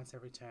 victory points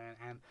every turn,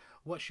 and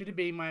what should have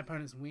been my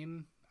opponent's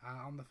win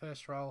on the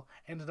first roll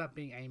ended up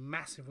being a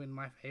massive win in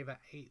my favour,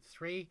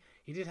 8-3.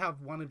 He did have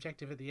one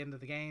objective at the end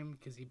of the game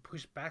because he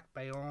pushed back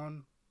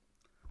Bayonne,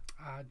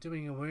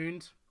 doing a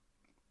wound,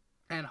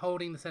 and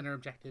holding the center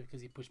objective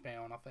because he pushed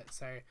Bayonne off it.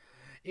 So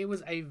it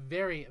was a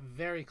very,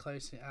 very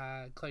close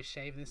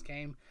shave in this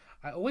game.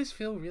 I always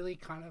feel really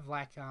kind of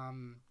like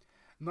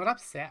not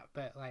upset,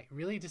 but like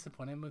really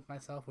disappointed with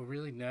myself, or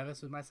really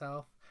nervous with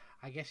myself,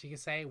 I guess you could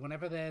say.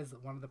 Whenever there's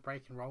one of the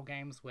break and roll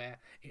games where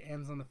it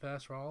ends on the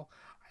first roll,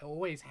 I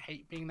always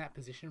hate being in that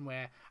position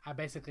where I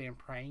basically am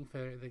praying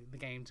for the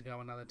game to go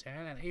another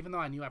turn. And even though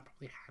I knew I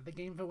probably had the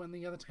game for when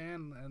the other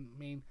turn, I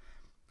mean,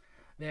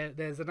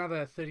 there's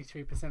another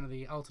 33% of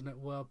the alternate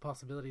world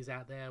possibilities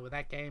out there where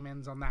that game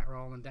ends on that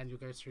roll and Daniel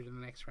goes through to the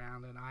next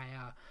round, and I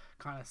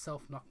kind of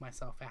self-knocked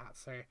myself out.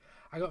 So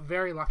I got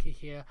very lucky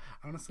here.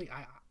 Honestly,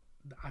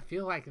 I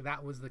feel like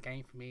that was the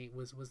game for me,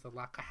 was the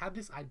luck. I had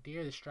this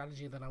idea, this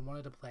strategy that I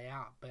wanted to play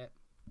out, but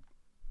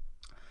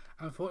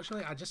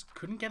unfortunately I just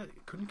couldn't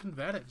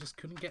convert it, just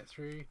couldn't get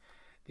through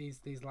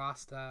these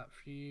last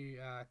few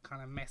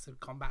kind of massive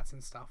combats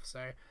and stuff.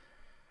 So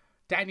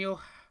Daniel,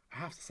 I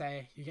have to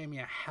say, you gave me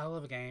a hell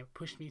of a game,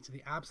 pushed me to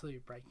the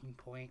absolute breaking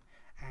point,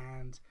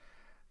 and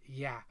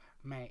yeah,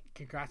 mate,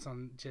 congrats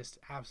on just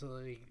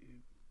absolutely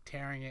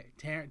tearing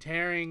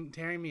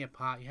me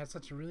apart. You had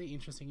such a really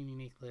interesting and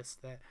unique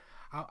list that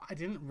I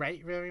didn't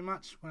rate very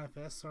much when I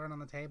first saw it on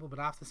the table, but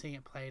after seeing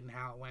it played and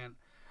how it went,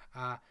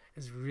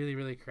 it's really,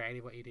 really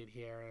creative what you did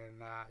here,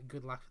 and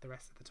good luck for the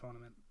rest of the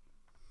tournament.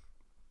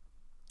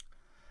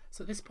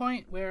 So at this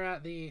point, we're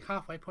at the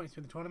halfway point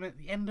through the tournament,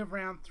 the end of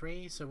round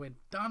 3, so we're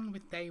done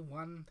with day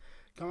 1,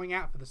 going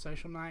out for the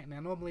social night.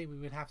 Now, normally we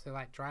would have to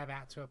like drive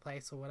out to a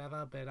place or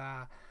whatever, but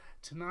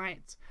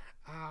tonight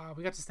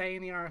we got to stay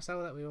in the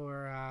RSL that we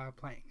were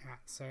playing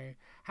at. So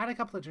had a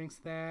couple of drinks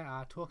there,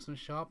 talked some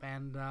shop,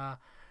 and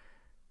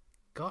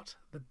got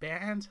the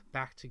band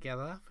back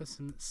together for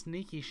some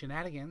sneaky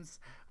shenanigans.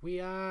 We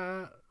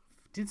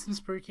did some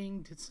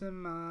spooking, did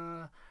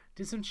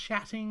some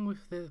chatting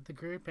with the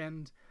group,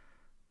 and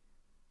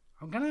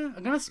I'm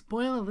gonna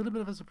spoil a little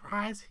bit of a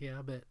surprise here,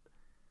 but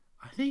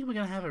I think we're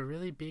gonna have a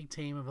really big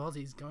team of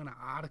Aussies going to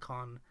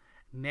Articon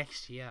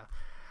next year.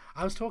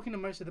 I was talking to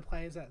most of the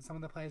players some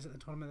of the players at the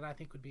tournament that I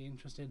think would be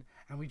interested,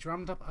 and we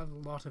drummed up a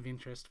lot of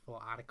interest for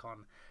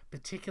Articon,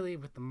 particularly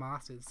with the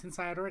Masters. Since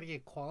I had already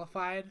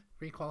requalified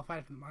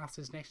for the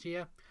Masters next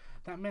year,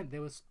 that meant there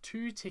was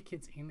 2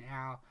 tickets in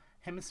our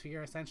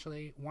hemisphere,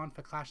 essentially, one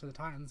for Clash of the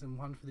Titans and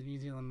one for the New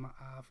Zealand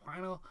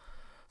final.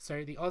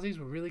 So the Aussies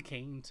were really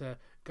keen to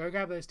go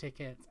grab those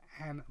tickets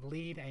and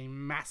lead a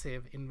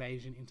massive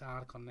invasion into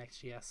Articon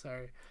next year.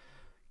 So,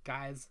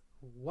 guys,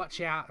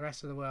 watch out, the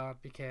rest of the world,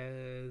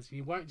 because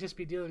you won't just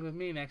be dealing with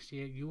me next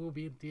year. You will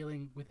be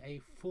dealing with a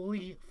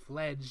fully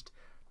fledged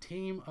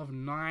team of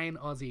 9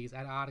 Aussies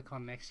at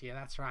Articon next year.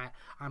 That's right.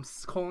 I'm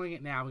calling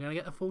it now. We're going to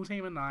get the full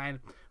team of 9.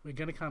 We're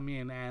going to come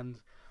in,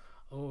 and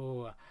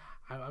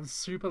I'm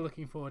super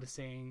looking forward to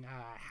seeing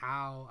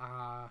how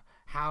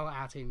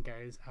our team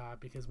goes,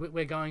 because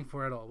we're going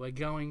for it all. We're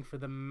going for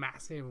the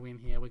massive win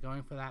here. We're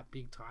going for that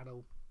big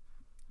title,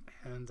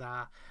 and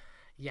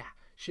yeah,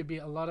 should be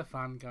a lot of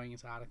fun going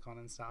into Articon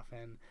and stuff.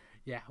 And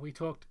yeah, we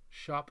talked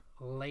shop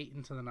late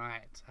into the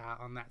night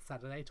on that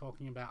Saturday,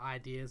 talking about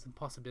ideas and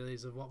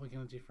possibilities of what we're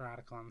going to do for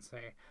Articon. So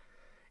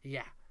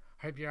yeah,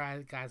 hope you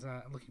guys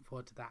are looking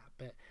forward to that.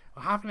 But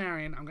we're half an hour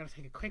in. I'm going to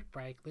take a quick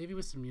break, leave you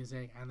with some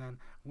music, and then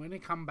when we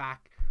come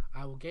back,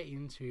 I will get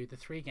into the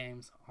 3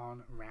 games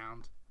on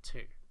round 2.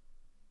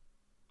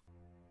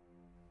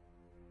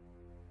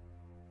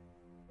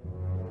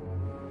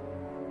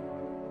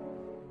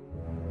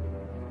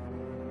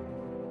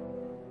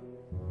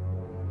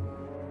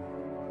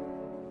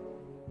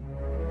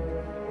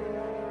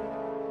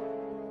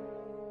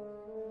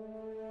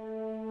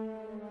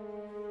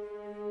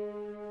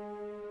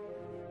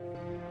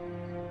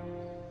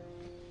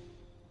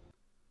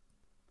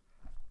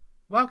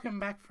 Welcome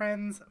back,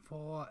 friends,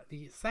 for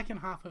the second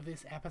half of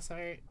this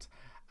episode.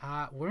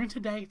 We're into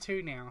day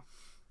 2 now,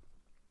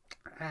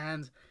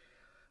 and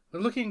we're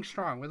looking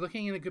strong. We're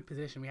looking in a good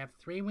position. We have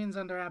 3 wins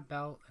under our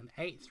belt, an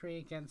 8-3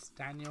 against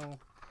Daniel,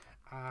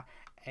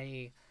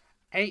 a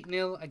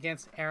 8-0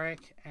 against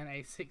Eric, and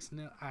a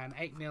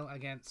 8-0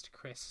 against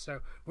Chris. So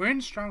we're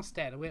in strong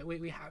stead.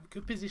 We have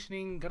good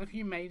positioning, got a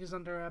few majors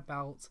under our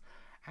belts,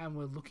 and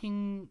we're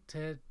looking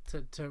to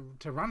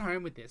run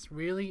home with this.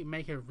 Really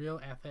make a real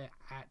effort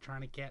at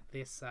trying to get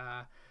this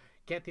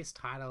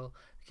title,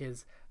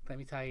 because let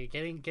me tell you,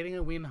 getting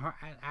a win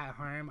at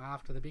home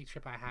after the big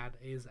trip I had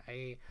is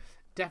a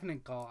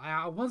definite goal.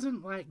 I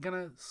wasn't like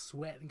gonna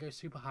sweat and go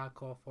super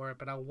hardcore for it,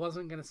 but I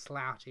wasn't gonna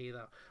slouch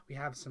either. We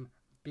have some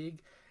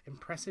big,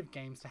 impressive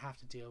games to have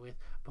to deal with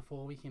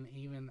before we can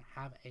even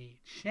have a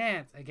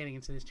chance at getting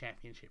into this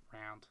championship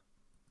round.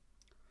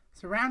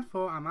 So round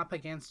 4, I'm up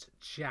against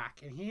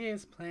Jack, and he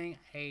is playing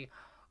a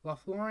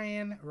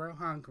Lothlorien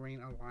Rohan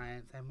Green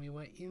Alliance, and we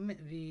were in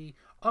the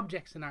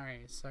object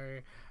scenario. So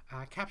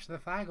capture the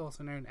flag,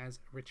 also known as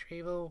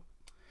retrieval,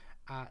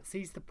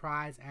 seize the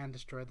prize, and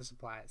destroy the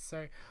supplies.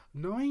 So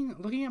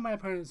looking at my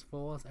opponent's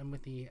force, and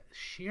with the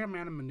sheer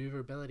amount of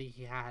maneuverability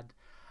he had,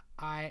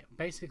 I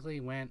basically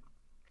went,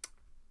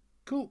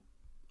 cool,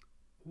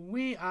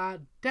 we are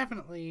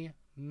definitely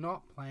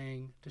not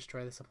playing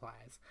destroy the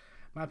supplies.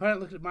 My opponent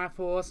looked at my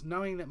force,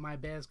 knowing that my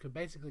bears could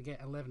basically get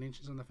 11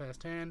 inches on the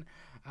first turn,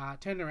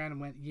 turned around and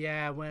went,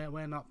 yeah,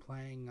 we're not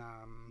playing,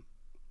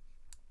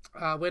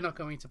 we're not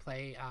going to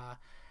play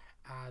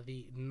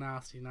the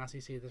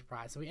nasty seize the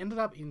prize. So we ended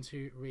up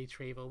into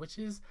retrieval, which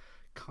is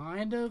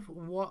kind of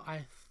what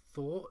I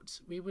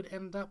thought we would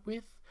end up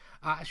with.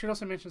 I should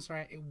also mention,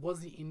 sorry, it was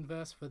the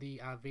inverse for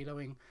the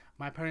vetoing.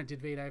 My opponent did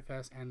veto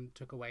first and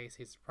took away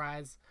his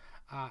surprise,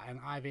 and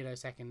I veto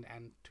second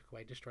and took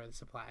away destroy the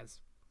supplies.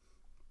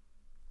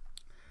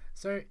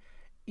 So,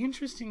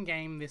 interesting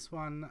game this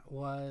one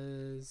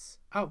was...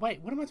 Oh,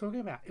 wait, what am I talking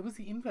about? It was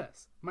the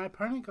inverse. My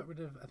opponent got rid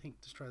of, I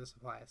think, destroy the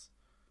supplies.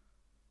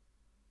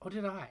 Or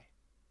did I?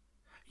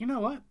 You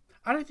know what?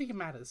 I don't think it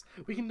matters.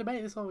 We can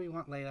debate this all we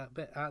want later,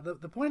 but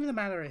the point of the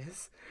matter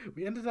is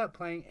we ended up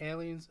playing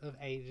Aliens of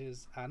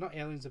Ages, not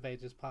Aliens of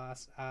Ages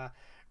Past,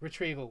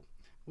 Retrieval,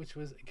 which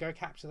was go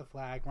capture the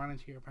flag, run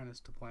into your opponent's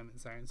deployment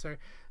zone. So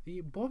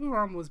the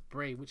Borberon was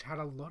Brie, which had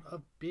a lot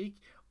of big,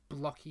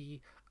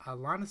 blocky,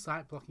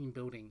 line-of-sight blocking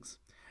buildings.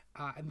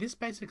 And this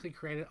basically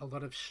created a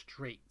lot of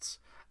streets.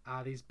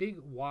 These big,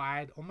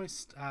 wide,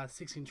 almost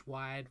 6-inch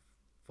wide,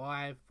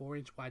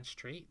 4-inch wide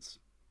streets.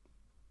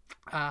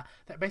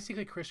 That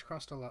basically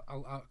crisscrossed a lot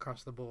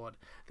across the board.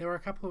 There were a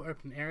couple of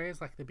open areas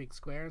like the big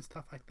square and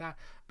stuff like that,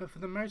 but for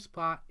the most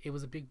part it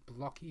was a big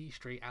blocky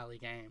street alley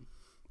game.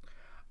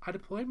 I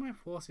deployed my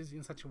forces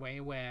in such a way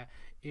where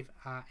if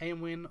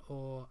AMWin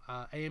or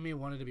AME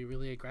wanted to be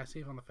really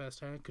aggressive on the first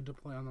turn, could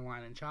deploy on the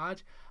line and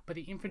charge, but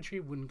the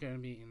infantry wouldn't go to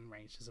be in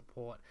range to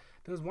support.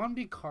 There was one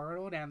big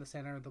corridor down the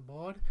center of the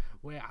board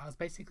where I was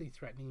basically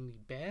threatening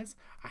the bears.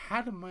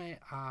 I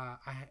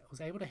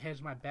was able to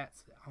hedge my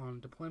bets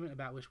on deployment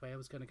about which way I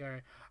was going to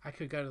go. I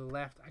could go to the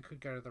left, I could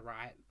go to the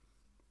right,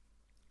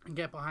 and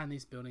get behind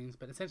these buildings,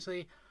 but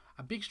essentially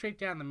a big street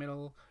down the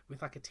middle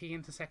with like a T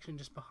intersection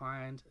just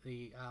behind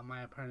the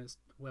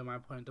where my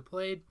opponent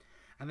deployed,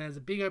 and there's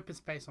a big open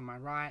space on my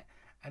right,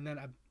 and then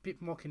a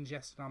bit more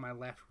congested on my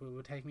left, where it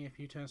would take me a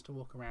few turns to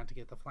walk around to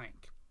get the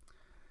flank.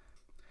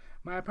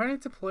 My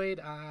opponent deployed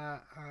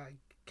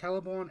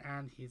Caliborn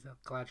and his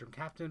Galadrim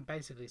captain,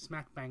 basically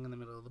smack bang in the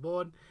middle of the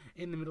board,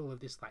 in the middle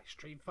of this like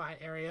street fight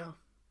area.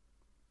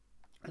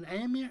 And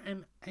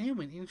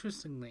Eowyn,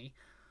 interestingly,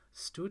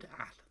 stood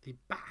at the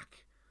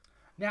back.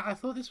 Now, I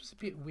thought this was a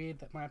bit weird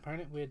that my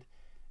opponent would,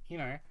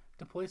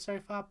 deploy so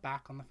far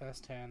back on the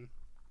first turn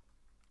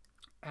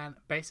and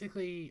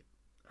basically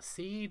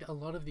cede a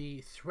lot of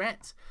the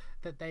threat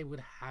that they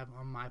would have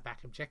on my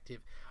back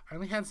objective. I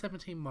only had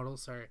 17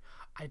 models, so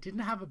I didn't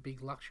have a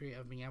big luxury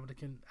of being able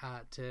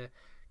to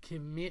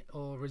commit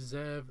or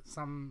reserve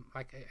some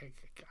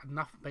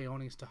enough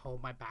Bayonis to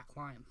hold my back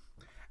line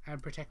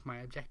and protect my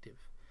objective.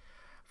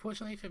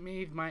 Fortunately for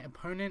me, my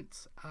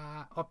opponent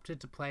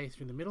opted to play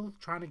through the middle,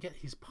 trying to get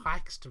his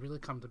pikes to really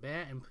come to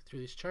bear and put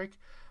through this choke.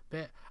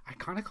 But I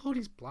kind of called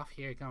his bluff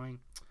here, going,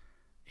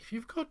 if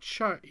you've got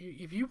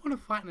if you want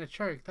to fight in a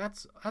choke,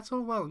 that's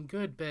all well and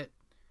good, but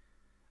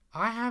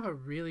I have a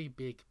really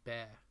big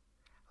bear,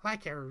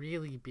 like a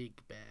really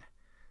big bear,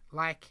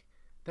 like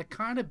the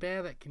kind of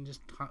bear that can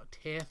just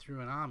tear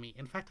through an army.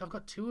 In fact, I've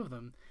got 2 of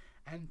them.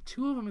 And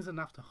 2 of them is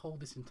enough to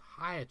hold this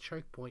entire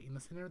choke point in the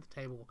center of the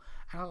table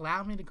and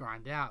allow me to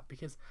grind out,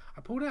 because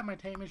I pulled out my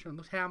tape measure and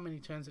looked how many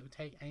turns it would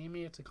take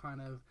Amir to kind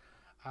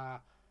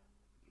of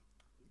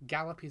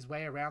gallop his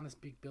way around this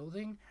big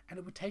building, and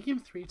it would take him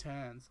 3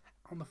 turns.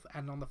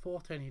 And on the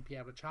 4th turn he'd be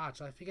able to charge.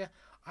 So I figure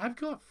I've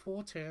got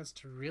 4 turns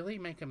to really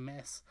make a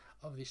mess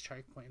of this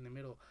choke point in the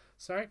middle.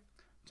 So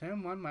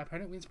turn 1, my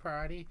opponent wins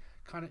priority,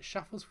 kind of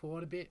shuffles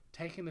forward a bit,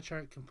 taking the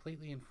choke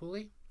completely and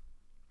fully.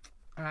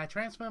 And I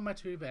transfer my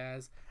 2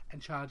 bears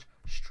and charge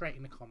straight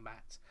into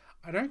combat.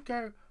 I don't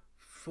go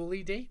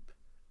fully deep,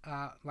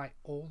 like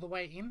all the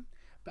way in,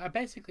 but I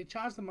basically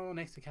charge the model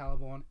next to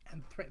Caliborn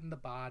and threaten the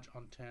barge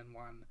on turn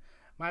 1.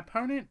 My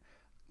opponent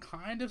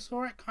kind of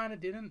saw it, kind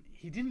of didn't.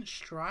 He didn't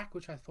strike,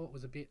 which I thought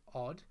was a bit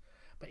odd,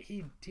 but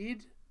he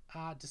did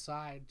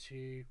decide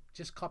to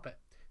just cop it,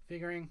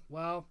 figuring,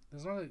 well,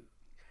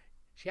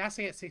 she has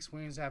to get 6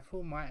 wounds to have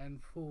full might and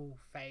full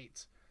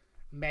fate.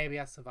 Maybe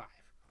I survive.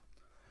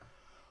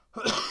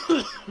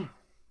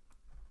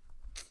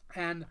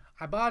 And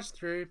I barged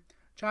through,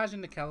 charged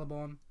into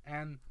Caliborn,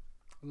 and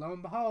lo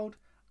and behold,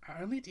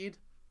 I only did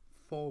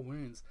 4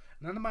 wounds.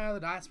 None of my other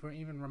dice were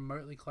even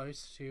remotely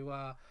close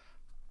to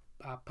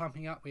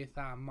pumping up with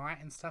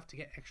might and stuff to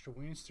get extra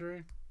wounds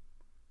through.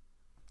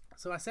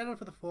 So I settled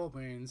for the 4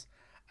 wounds,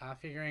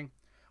 figuring,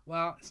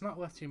 well, it's not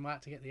worth too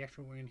much to get the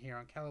extra wound here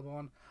on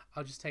Caliborn.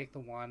 I'll just take the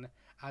 1,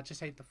 just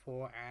take the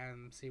 4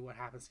 and see what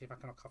happens, see if I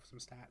can knock off some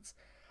stats.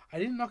 I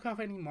didn't knock off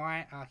any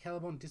might.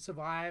 Caliborn did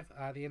survive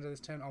the end of this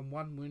turn on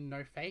 1 wound,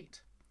 no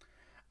fate,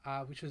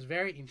 which was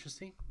very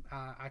interesting.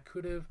 I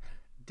could have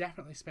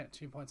definitely spent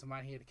 2 points of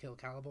might here to kill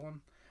Caliborn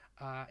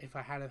if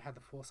I had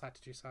the foresight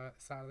to do so at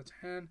the start of the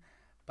turn,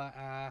 but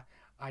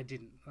I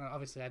didn't.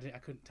 Obviously, I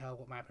couldn't tell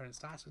what my opponent's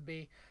dice would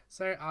be,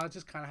 so I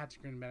just kind of had to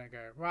grin and bear and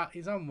go, right,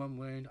 he's on 1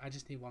 wound, I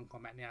just need 1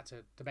 combat now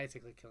to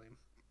basically kill him.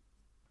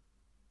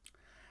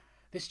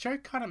 This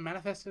choke kind of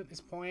manifested at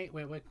this point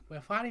where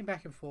we're fighting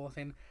back and forth,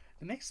 and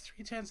the next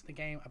 3 turns of the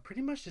game are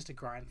pretty much just a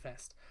grind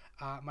fest.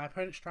 My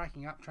opponent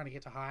striking up, trying to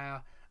get to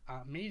higher,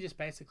 me just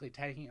basically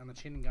taking it on the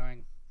chin and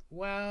going,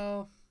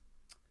 well,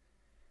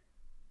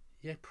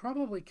 you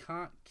probably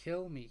can't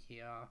kill me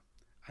here.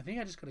 I think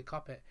I just got to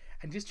cop it,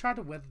 and just tried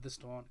to weather the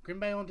storm.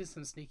 Grimbayon did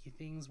some sneaky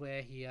things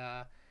where he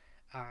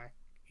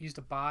used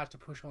a barge to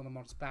push all the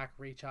mobs back,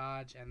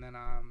 recharge, and then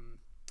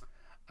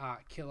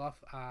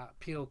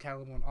peel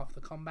Caliborn off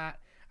the combat.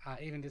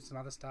 Even did some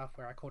other stuff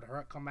where I called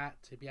heroic combat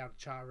to be able to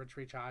charge,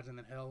 recharge, and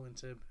then hurl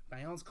into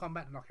Bayon's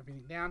combat and knock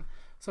everything down.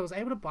 So I was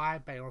able to buy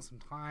Bayon some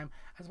time,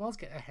 as well as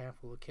get a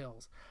handful of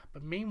kills.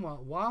 But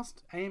meanwhile,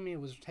 whilst Aemir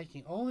was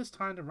taking all this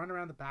time to run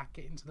around the back,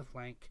 get into the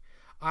flank,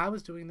 I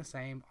was doing the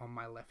same on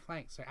my left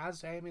flank. So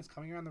as Aemir's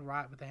coming around the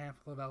right with a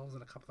handful of elves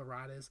and a couple of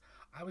riders,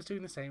 I was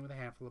doing the same with a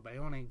handful of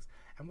Bayonings.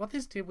 And what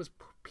this did was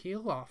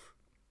peel off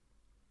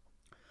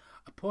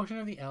a portion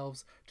of the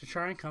elves to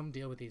try and come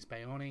deal with these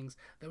Bayonings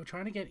that were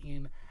trying to get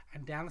in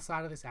and down the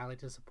side of this alley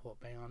to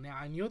support Bayon. Now,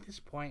 I knew at this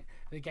point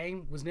the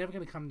game was never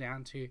going to come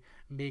down to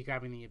me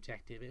grabbing the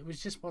objective. It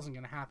just wasn't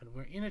going to happen.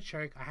 We're in a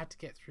choke. I had to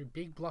get through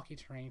big blocky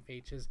terrain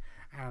features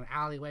and an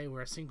alleyway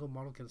where a single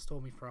model can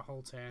stall me for a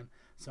whole turn.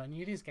 So I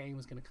knew this game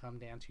was going to come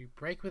down to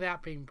break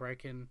without being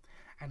broken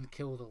and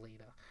kill the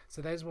leader.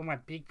 So those were my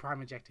big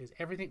prime objectives.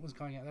 Everything was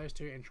going at those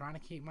 2 and trying to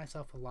keep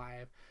myself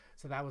alive.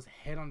 So that was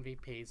head-on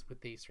VPs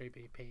with these 3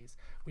 VPs,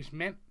 which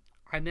meant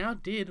I now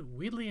did,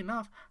 weirdly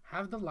enough,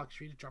 have the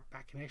luxury to drop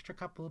back an extra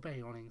couple of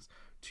Bayonings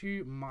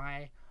to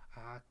my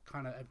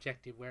kind of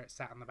objective where it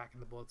sat on the back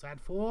of the board. So I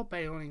had 4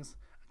 Bayonings,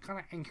 kind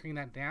of anchoring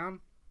that down.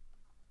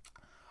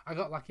 I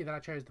got lucky that I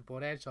chose the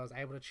board edge, so I was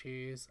able to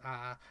choose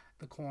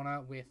the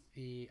corner with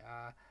the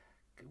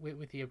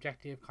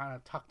objective kind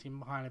of tucked in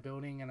behind a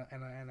building and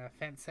a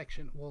fence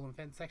section, wall and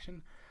fence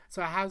section.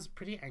 So I was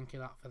pretty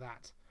anchored up for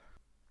that.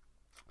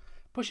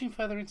 Pushing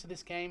further into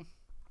this game,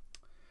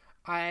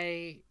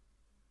 I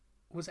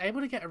was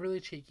able to get a really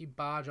cheeky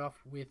barge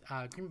off with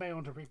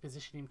Grimbayon to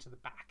reposition him to the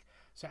back.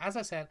 So as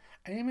I said,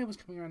 Aemir was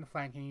coming around the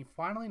flank, and he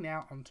finally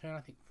now, on turn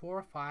I think 4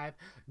 or 5,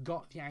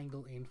 got the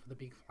angle in for the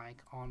big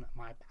flank on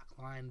my back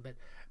line. But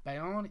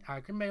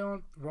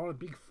Grimbayon rolled a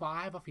big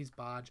 5 off his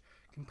barge,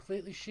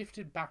 completely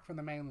shifted back from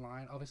the main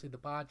line. Obviously the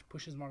barge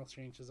pushes model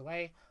 3 inches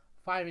away,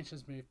 5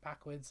 inches move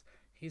backwards.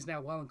 He's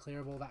now well and clear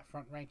of all that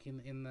front rank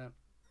in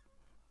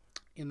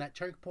that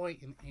choke point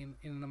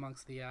in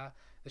amongst the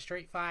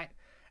street fight,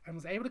 and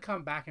was able to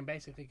come back and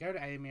basically go to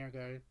Aemir and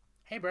go,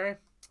 hey bro,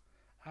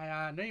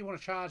 I know you want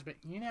to charge, but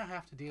you now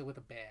have to deal with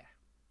a bear.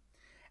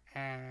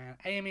 And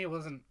Aemir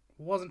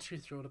wasn't too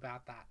thrilled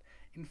about that.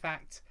 In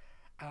fact,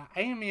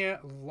 Aemir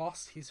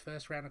lost his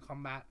first round of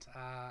combat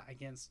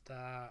against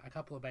a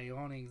couple of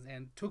Bayonings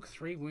and took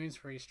 3 wounds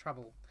for his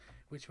trouble,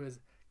 which was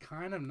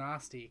kind of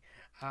nasty.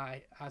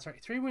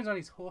 3 wounds on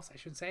his horse, I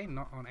should say,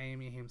 not on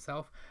Aemir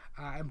himself,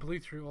 and blew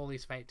through all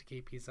his fate to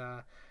keep his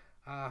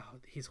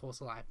horse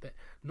alive, but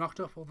knocked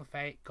off all the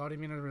fate, got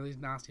him in a really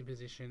nasty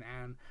position,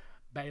 and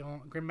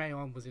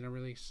Grimbayon was in a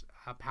really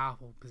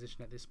powerful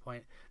position at this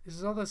point. This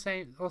is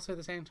also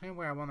the same turn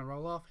where I won the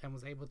roll off and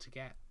was able to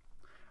get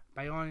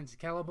Bayon into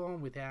Caliborn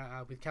with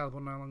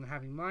Caliborn no longer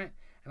having might,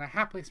 and I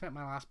happily spent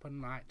my last point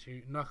of night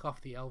to knock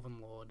off the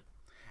Elven Lord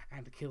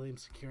and to kill him,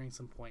 securing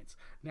some points.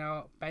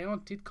 Now,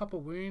 Bayon did cop a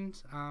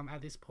wound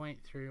at this point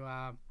through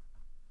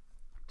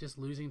just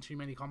losing too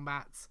many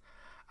combats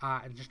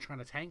and just trying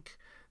to tank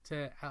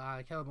to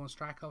Caliborn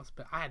strike-offs,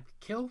 but I had the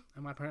kill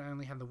and my opponent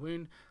only had the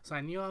wound, so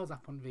I knew I was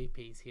up on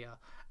VPs here,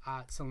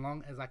 so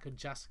long as I could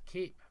just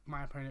keep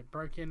my opponent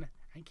broken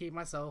and keep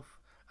myself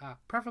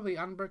preferably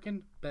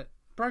unbroken, but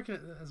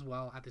broken as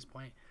well at this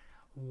point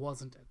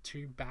wasn't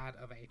too bad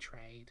of a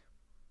trade.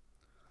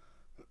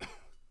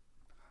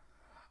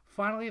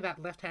 finally,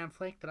 that left-hand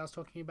flick that I was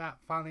talking about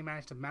finally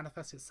managed to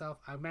manifest itself.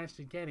 I managed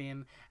to get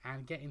in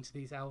and get into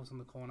these elves on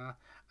the corner.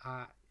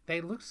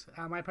 They looked...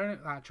 my opponent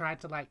tried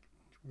to, like,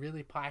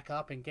 really pike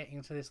up and get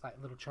into this, like,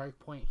 little choke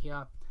point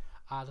here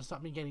to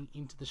stop me getting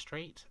into the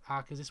street,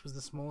 because this was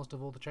the smallest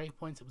of all the choke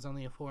points. It was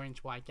only a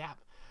 4-inch wide gap.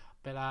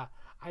 But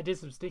I did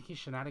some sticky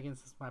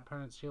shenanigans as my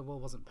opponent's shield wall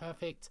wasn't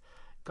perfect.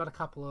 Got a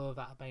couple of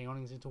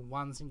Bayonings into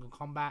one single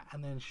combat,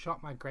 and then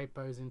shot my great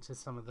bows into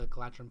some of the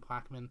Galadrim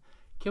pikemen.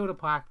 Killed a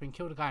pikeman,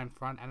 killed a guy in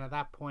front, and at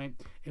that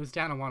point, it was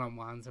down to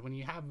one-on-ones. And when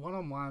you have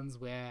one-on-ones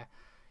where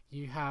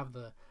you have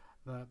the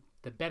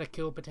better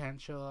kill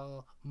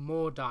potential,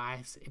 more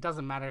dice, it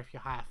doesn't matter if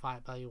you're higher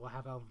fight value or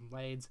have Elven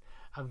Blades,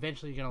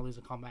 eventually you're going to lose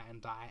a combat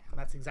and die. And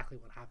that's exactly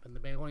what happened. The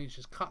Bayonings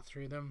just cut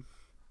through them,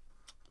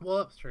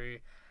 walloped through,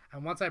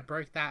 and once I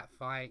broke that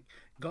fight,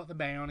 got the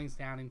Bayonings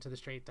down into the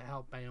street to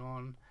help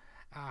Bayon,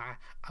 I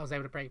was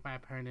able to break my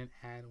opponent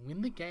and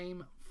win the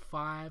game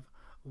 5-1.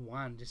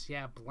 Just,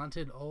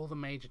 blunted all the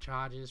major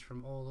charges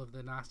from all of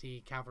the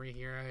nasty cavalry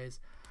heroes.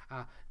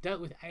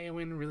 Dealt with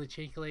Eowyn really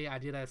cheekily. I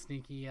did a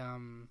sneaky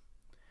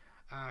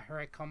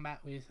heroic combat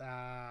with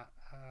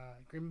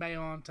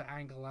Grimbayon to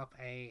angle up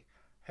a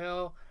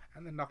hurl,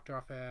 and then knocked her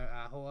off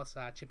her horse,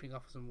 chipping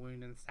off some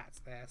wound and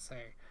stats there. So,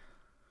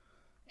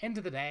 end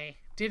of the day,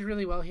 did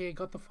really well here,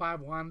 got the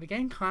 5-1. The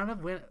game kind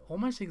of went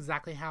almost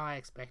exactly how I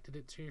expected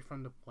it to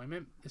from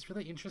deployment. It's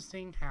really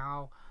interesting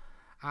how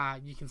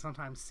you can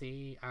sometimes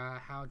see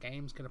how a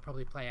game's going to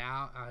probably play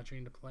out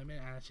during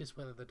deployment, and it's just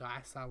whether the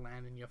dice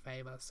land in your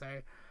favor.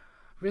 So,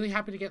 really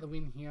happy to get the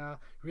win here.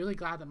 Really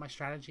glad that my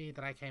strategy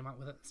that I came up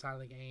with at the start of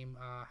the game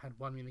had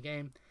won me the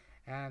game.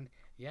 And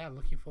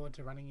looking forward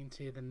to running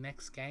into the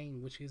next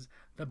game, which is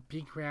the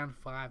big round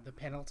 5, the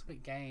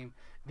penultimate game.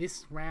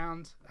 This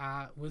round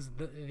was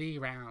the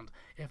round.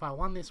 If I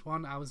won this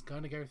one, I was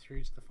going to go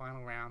through to the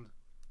final round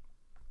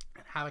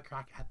and have a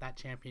crack at that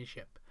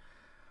championship.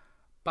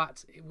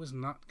 But it was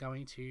not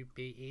going to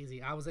be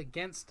easy. I was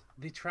against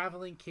the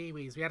Travelling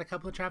Kiwis. We had a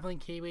couple of Travelling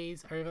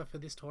Kiwis over for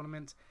this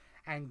tournament,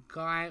 and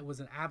Guy was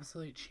an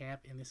absolute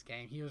champ in this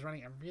game. He was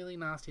running a really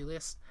nasty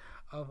list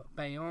of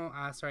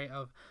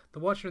of the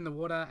Watcher in the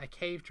Water, a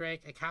Cave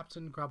Drake, a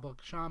Captain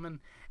Grublock Shaman,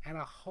 and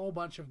a whole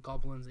bunch of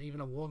goblins,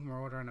 even a Warg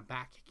Marauder and a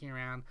bat kicking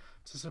around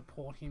to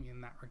support him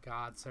in that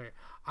regard. So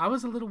I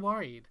was a little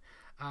worried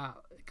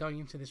going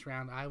into this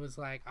round. I was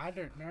like, I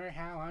don't know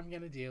how I'm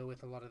going to deal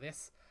with a lot of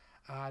this.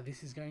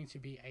 This is going to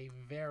be a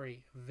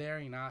very,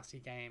 very nasty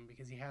game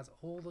because he has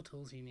all the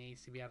tools he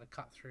needs to be able to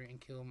cut through and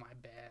kill my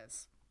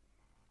bears.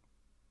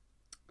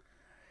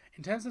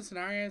 In terms of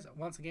scenarios,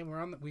 once again,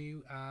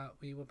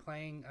 we were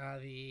playing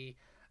the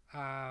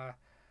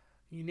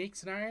unique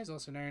scenarios,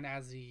 also known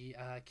as the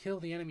kill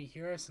the enemy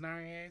hero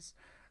scenarios.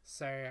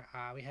 So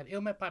we had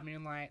Ill Met by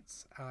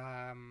Moonlight,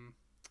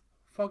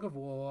 Fog of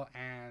War,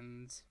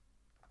 and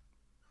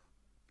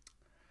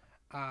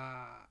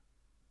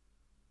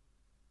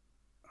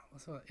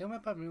Ill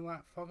Met by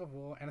Moonlight, Fog of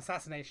War, and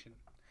Assassination.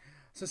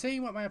 So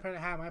seeing what my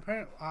opponent had,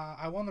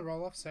 I won the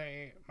roll-off, so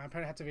my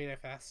opponent had to veto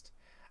first.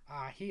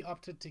 He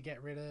opted to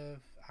get rid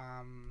of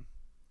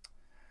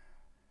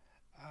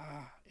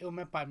Ill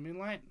Met by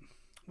Moonlight,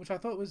 which I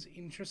thought was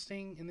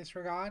interesting in this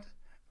regard.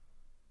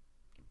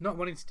 Not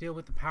wanting to deal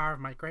with the power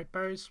of my great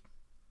bows,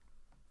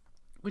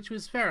 which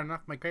was fair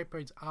enough. My great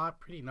bows are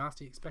pretty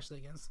nasty, especially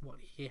against what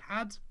he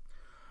had.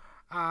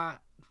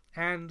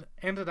 And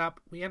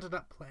we ended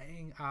up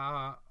playing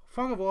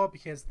Fog of War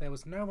because there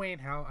was no way in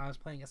hell I was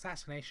playing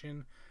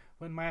Assassination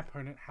when my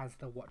opponent has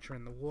the Watcher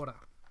in the Water.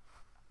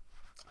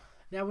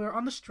 Now, we're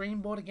on the stream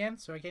board again,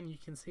 so again, you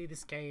can see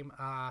this game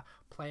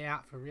play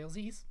out for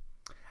realsies.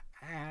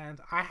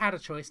 And I had a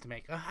choice to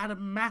make. I had a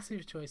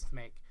massive choice to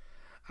make.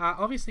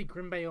 Obviously,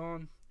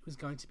 Grimbayon was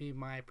going to be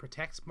my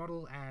Protect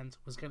model and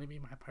was going to be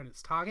my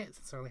opponent's target,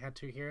 since I only had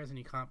 2 heroes and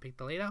you can't pick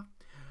the leader.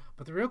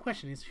 But the real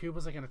question is, who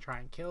was I going to try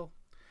and kill?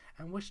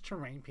 And which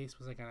terrain piece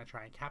was I going to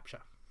try and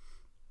capture?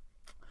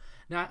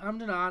 Now, I'm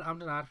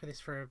denied for this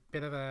for a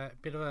bit of a,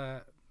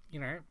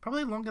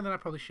 probably longer than I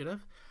probably should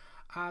have.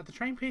 The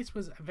train piece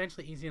was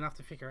eventually easy enough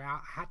to figure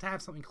out. I had to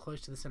have something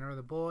close to the center of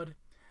the board,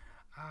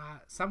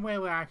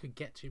 somewhere where I could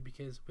get to,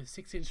 because with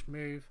 6-inch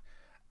move,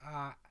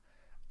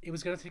 it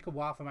was going to take a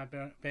while for my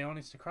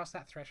Bayonets to cross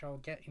that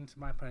threshold, get into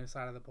my opponent's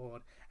side of the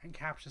board, and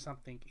capture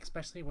something,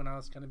 especially when I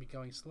was going to be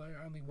going slow,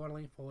 only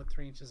waddling forward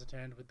 3 inches a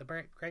turn with the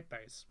great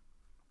bows.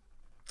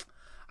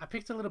 I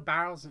picked a little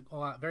barrels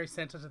very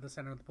center to the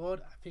center of the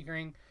board,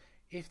 figuring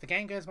if the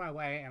game goes my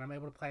way and I'm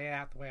able to play it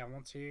out the way I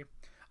want to,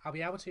 I'll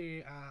be able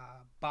to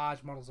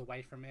barge models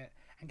away from it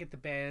and get the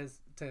bears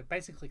to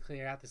basically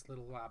clear out this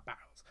little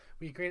barrels.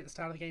 We agreed at the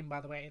start of the game,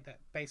 by the way, that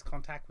base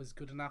contact was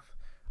good enough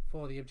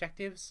for the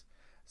objectives.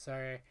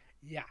 So,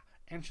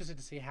 interested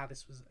to see how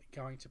this was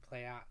going to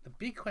play out. The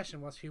big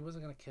question was, who was I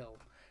going to kill?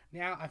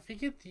 Now, I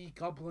figured the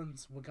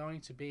goblins were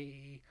going to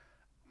be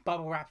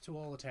bubble wrapped to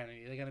all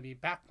eternity. They're going to be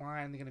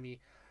backline. They're going to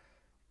be,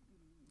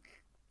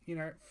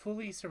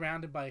 fully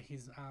surrounded by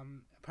his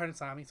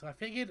opponent's army. So I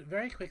figured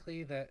very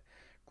quickly that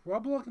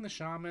Groblog and the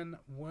Shaman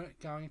weren't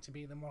going to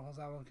be the models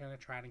I was going to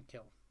try and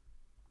kill.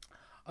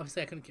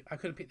 Obviously, I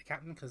couldn't pick the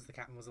captain because the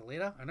captain was a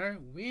leader. I know,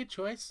 weird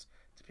choice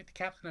to pick the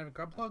captain over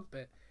Groblog,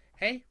 but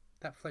hey,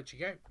 that floats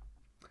your goat.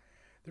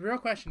 The real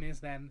question is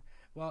then,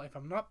 well, if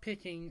I'm not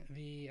picking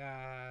the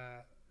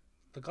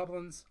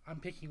goblins, I'm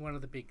picking one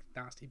of the big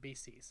nasty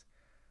beasties.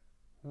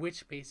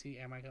 Which beastie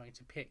am I going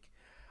to pick?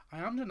 I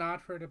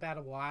ummed for it about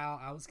a while.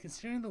 I was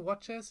considering the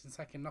Watcher since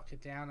I can knock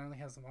it down, only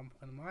has the 1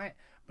 point of might,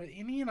 but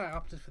in the end I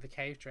opted for the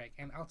Cave Drake,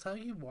 and I'll tell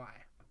you why.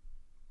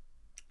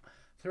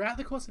 Throughout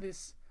the course of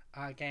this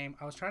game,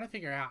 I was trying to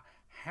figure out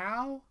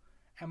how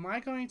am I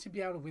going to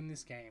be able to win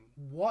this game?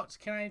 What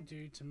can I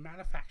do to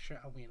manufacture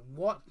a win?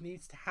 What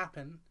needs to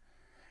happen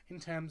in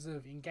terms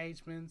of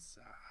engagements,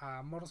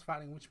 models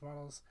fighting which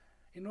models,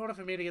 in order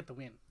for me to get the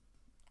win?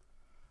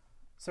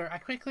 So I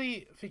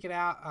quickly figured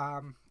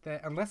out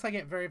that unless I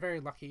get very, very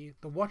lucky,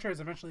 the Watcher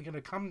is eventually going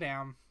to come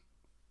down,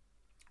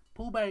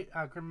 pull Grim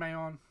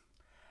Bayon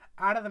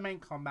out of the main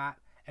combat,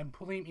 and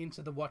pull him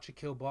into the Watcher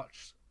kill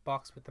box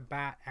with the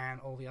bat and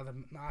all the other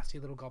nasty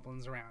little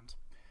goblins around.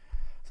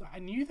 So I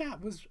knew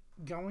that was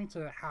going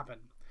to happen.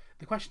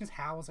 The question is,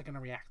 how was I going to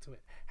react to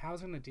it? How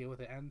was I going to deal with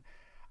it? And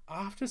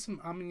after some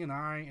umming and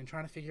ahhing and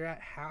trying to figure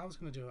out how I was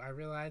going to do it, I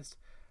realized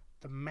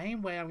the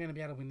main way I'm going to be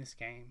able to win this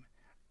game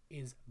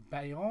is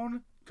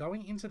Bayon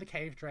going into the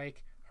Cave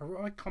Drake,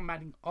 heroic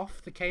combating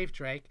off the Cave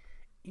Drake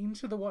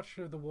into the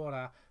Watcher of the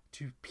Water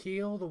to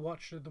peel the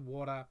Watcher of the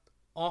Water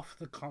off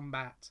the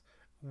combat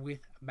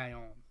with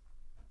Bayon.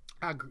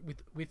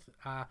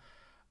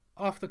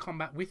 Off the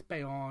combat with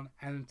Bayon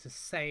and to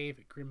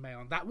save Grim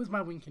Bayon. That was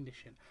my win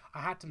condition.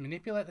 I had to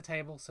manipulate the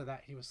table so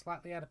that he was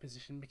slightly out of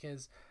position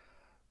because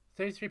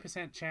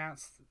 33%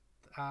 chance,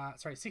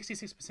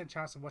 66%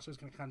 chance of Watcher was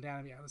going to come down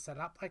and be able to set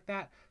it up like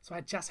that. So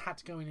I just had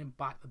to go in and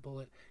bite the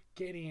bullet,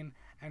 get in,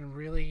 and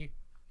really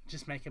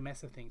just make a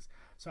mess of things.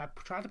 So I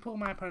tried to pull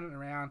my opponent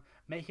around,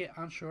 make it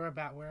unsure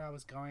about where I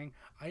was going.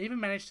 I even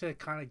managed to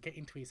kind of get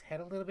into his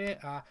head a little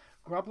bit.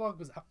 Groblog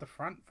was up the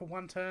front for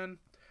one turn,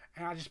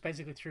 and I just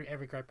basically threw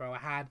every great bow I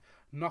had,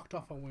 knocked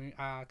off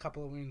a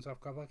couple of wounds off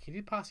Groblog. He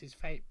did pass his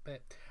fate,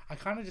 but I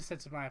kind of just said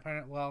to my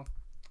opponent, well,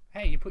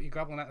 hey, you put your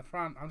Goblin at the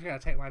front, I'm just going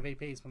to take my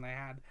VPs when they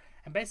had.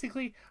 And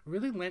basically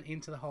really lent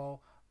into the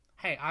whole,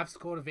 hey, I've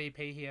scored a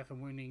VP here for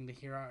wounding the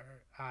hero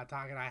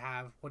target I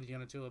have. What are you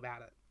going to do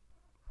about it?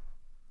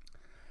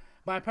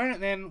 My opponent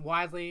then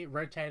wisely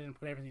rotated and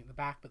put everything at the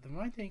back, but the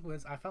main thing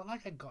was I felt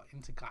like I got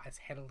into Guy's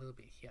head a little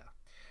bit here.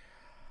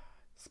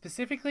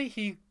 Specifically,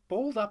 he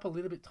balled up a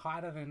little bit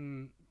tighter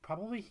than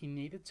probably he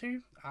needed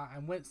to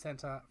and went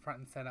front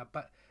and center.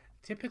 But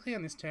typically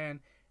on this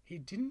turn, he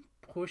didn't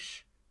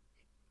push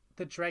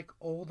the Drake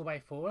all the way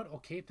forward or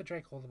keep the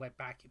Drake all the way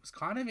back. It was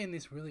kind of in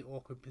this really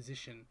awkward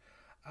position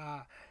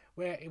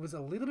where it was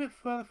a little bit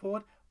further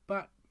forward,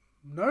 but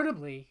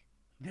notably,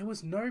 there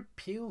was no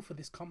peel for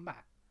this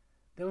combat.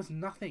 There was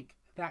nothing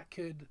that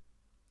could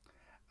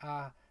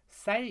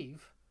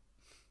save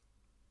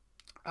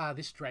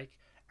this Drake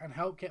and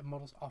help get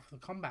models off the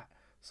combat.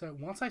 So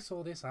once I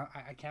saw this,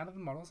 I counted the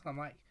models and I'm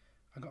like,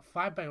 I got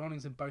 5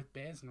 Bayonings and both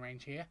bears in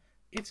range here.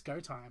 It's go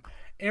time.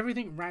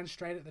 Everything ran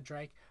straight at the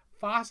Drake,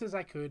 fast as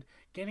I could,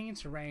 getting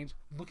into range,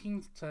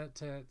 looking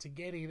to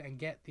get in and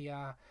get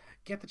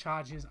the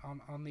charges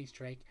on these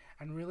Drake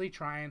and really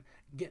try and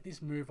get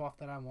this move off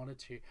that I wanted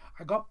to.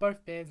 I got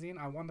both bears in.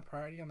 I won the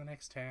priority on the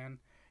next turn,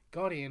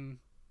 got in,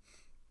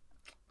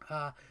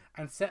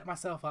 and set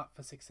myself up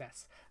for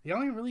success. The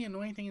only really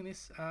annoying thing in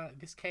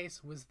this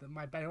case was that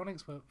my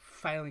Bayonics were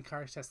failing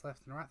courage tests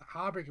left and right. The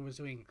Harbinger was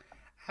doing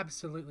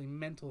absolutely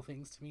mental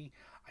things to me.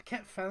 I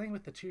kept failing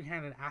with the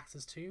two-handed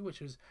axes too,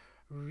 which was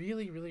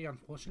really, really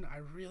unfortunate. I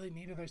really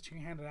needed those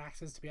two-handed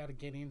axes to be able to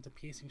get into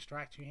piercing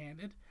strike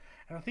two-handed.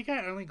 And I think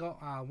I only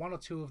got 1 or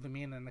 2 of them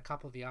in and a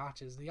couple of the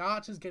archers. The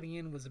archers getting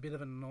in was a bit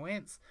of an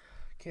annoyance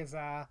because,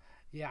 I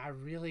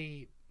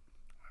really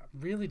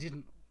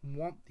didn't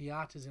want the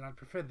archers in. I'd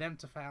prefer them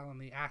to fail and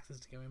the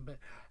axes to go in. But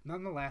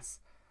nonetheless,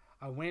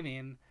 I went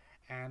in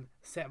and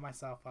set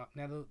myself up.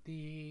 Now,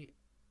 the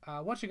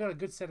Watcher got a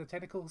good set of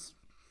tentacles.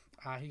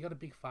 He got a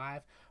big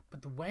 5.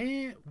 But the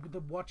way the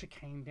Watcher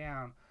came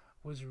down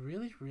was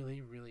really,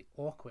 really, really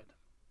awkward.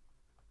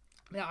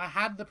 Now, I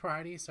had the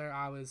priority, so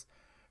I was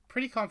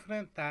pretty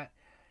confident that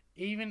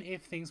even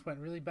if things went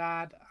really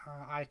bad,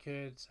 I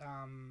could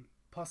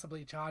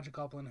possibly charge a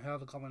goblin, hurl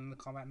the goblin in the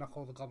combat, knock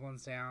all the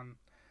goblins down,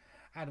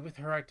 and with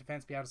heroic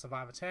defense be able to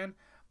survive a turn.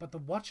 But the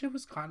Watcher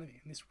was kind of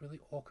in this really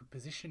awkward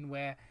position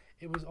where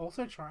it was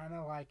also trying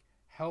to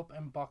help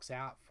and box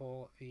out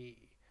for the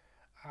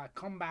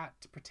combat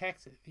to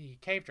protect the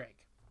Cave Drake.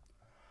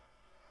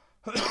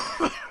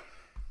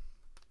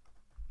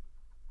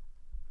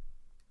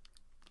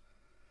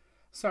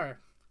 So,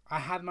 I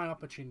had my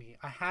opportunity.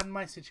 I had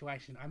my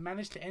situation. I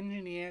managed to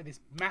engineer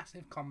this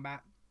massive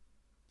combat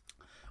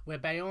where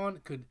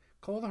Bayon could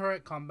call the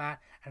heroic combat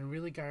and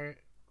really go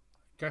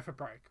for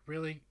broke.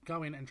 Really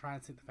go in and try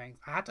and sink the fangs.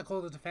 I had to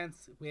call the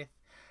defense with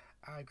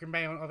Grim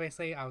Bayon.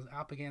 Obviously, I was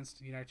up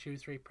against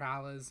 2-3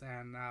 prowlers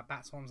and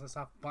bat swarms and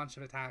stuff. Bunch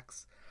of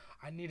attacks.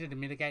 I needed to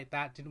mitigate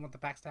that. Didn't want the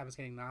backstabbers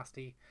getting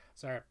nasty.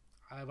 So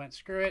I went,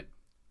 screw it.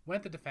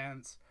 Went the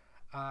defense.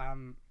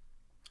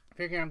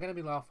 Figuring I'm going to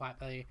be low fight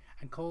value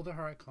and called the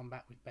heroic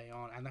combat with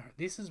Bayon. And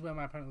this is where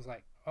my opponent was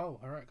like, oh,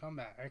 heroic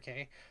combat,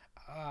 okay.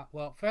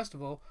 Well, first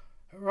of all,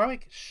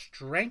 heroic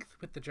strength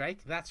with the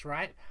Drake. That's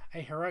right. A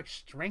heroic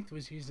strength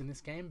was used in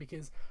this game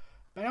because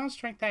Bayon's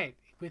strength 8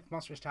 with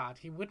monstrous charge.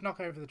 He would knock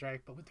over the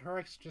Drake, but with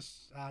heroic's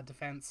just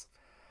defense,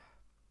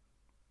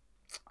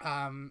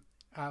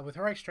 with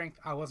heroic strength,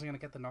 I wasn't going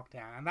to get the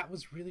knockdown. And that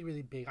was really,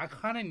 really big. I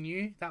kind of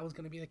knew that was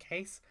going to be the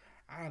case.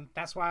 And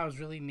that's why I was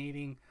really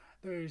needing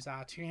those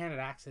two-handed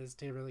axes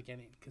to really get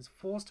in. Because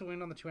forced to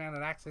win on the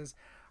two-handed axes,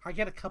 I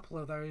get a couple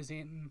of those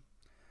in.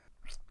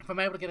 If I'm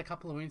able to get a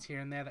couple of wins here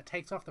and there, that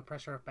takes off the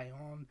pressure of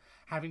Bayon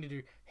having to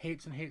do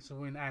heaps and heaps of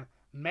win. And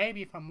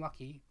maybe if I'm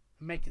lucky,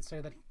 make it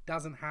so that he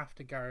doesn't have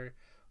to go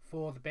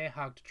for the bear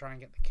hug to try and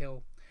get the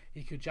kill.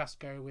 He could just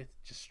go with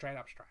just straight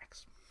up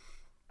strikes.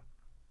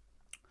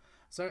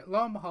 So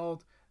lo and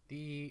behold,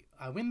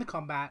 I win the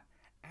combat,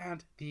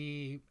 and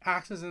the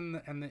axes and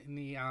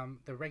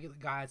the regular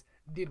guys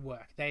did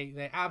work.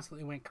 They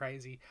absolutely went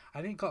crazy.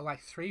 I think got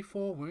like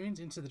 3-4 wounds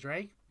into the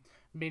Drake,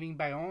 meaning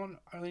Bayon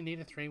only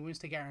needed 3 wounds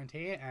to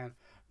guarantee it, and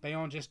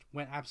Bayon just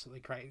went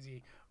absolutely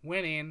crazy.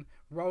 Went in,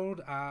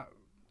 rolled,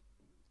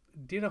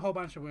 did a whole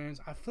bunch of wounds.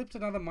 I flipped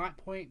another might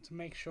point to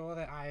make sure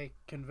that I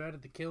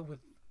converted the kill with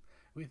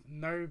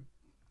no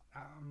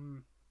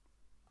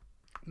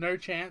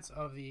chance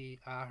of the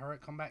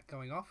heroic combat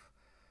going off.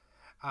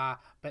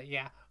 But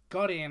yeah,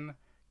 got in,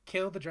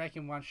 killed the Drake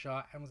in one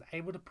shot, and was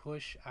able to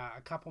push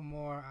a couple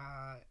more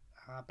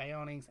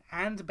Bayonings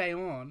and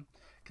Bayon,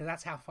 because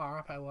that's how far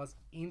up I was,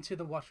 into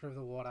the Watcher of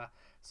the Water.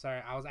 So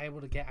I was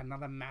able to get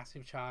another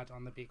massive charge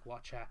on the big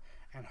Watcher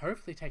and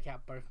hopefully take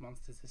out both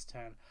monsters this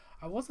turn.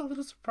 I was a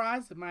little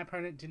surprised that my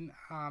opponent didn't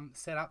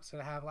set up so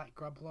to have like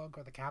Grublog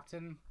or the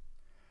Captain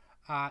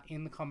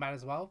in the combat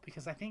as well,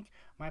 because I think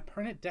my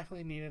opponent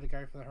definitely needed to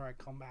go for the heroic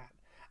combat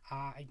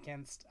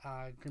against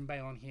Grim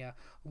Bayon here.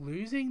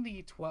 Losing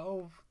the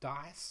 12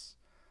 dice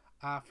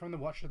from the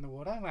Watcher in the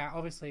Water. Now,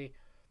 obviously,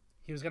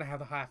 he was going to have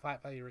the higher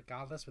fight value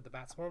regardless with the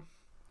Bat Swarm,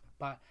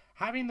 but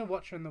having the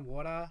Watcher in the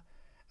Water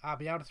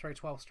be able to throw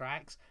 12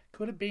 strikes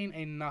could have been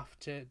enough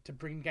to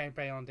bring Grim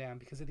Bayon down,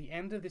 because at the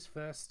end of this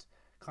first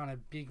kind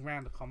of big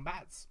round of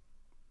combats,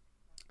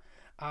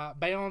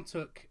 Bayon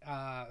took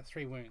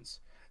 3 wounds.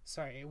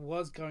 So it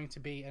was going to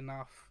be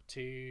enough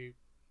to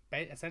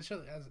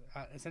essentially,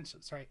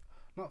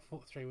 not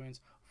 3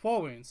 wounds,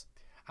 4 wounds.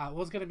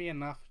 Was going to be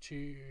enough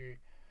to,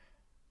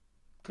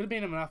 could have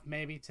been enough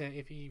maybe to,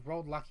 if he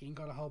rolled lucky and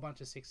got a whole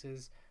bunch of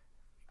 6s,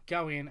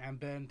 go in and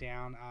burn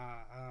down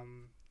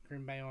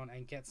Grim Bayon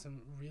and get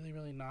some really,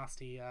 really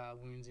nasty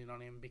wounds in on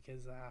him,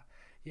 because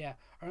yeah,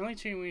 only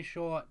 2 wounds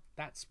short.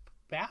 That's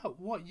about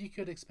what you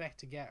could expect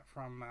to get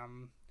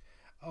from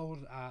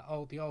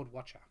the old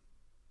Watcher.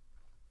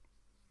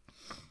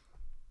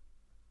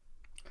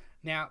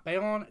 Now,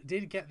 Bayon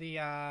did get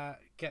the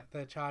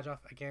charge off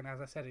again,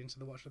 as I said, into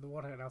the Watcher of the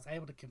Water, and I was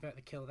able to convert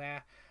the kill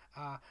there,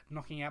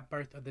 knocking out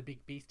both of the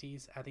big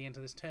beasties at the end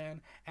of this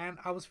turn, and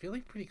I was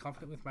feeling pretty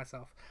confident with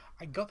myself.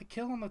 I got the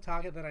kill on the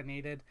target that I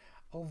needed,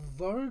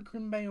 although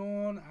Grim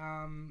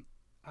Bayon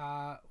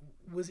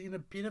was in a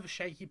bit of a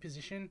shaky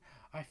position.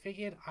 I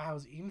figured I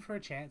was in for a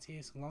chance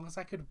here, so long as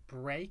I could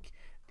break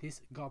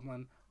this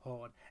Goblin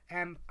Horde.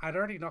 And I'd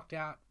already knocked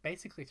out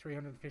basically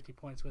 350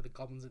 points worth of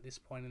goblins at this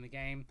point in the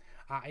game.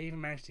 I even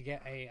managed to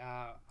get a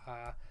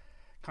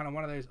kind of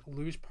one of those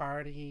lose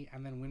priority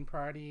and then win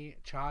priority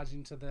charge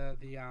into the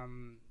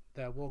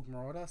Warg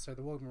Marauder. So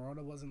the Warg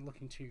Marauder wasn't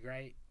looking too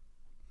great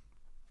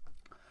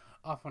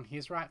off on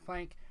his right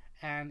flank.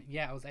 And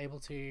yeah, I was able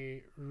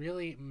to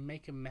really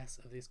make a mess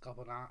of this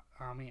goblin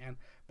army. And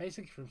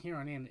basically from here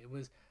on in, it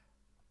was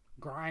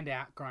grind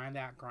out.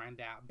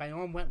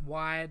 Bayon went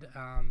wide,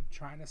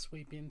 trying to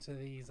sweep into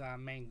these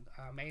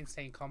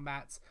mainstay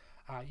combats,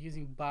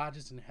 using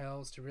barges and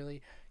hurls to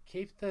really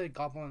keep the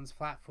goblins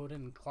flat-footed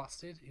and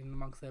clustered in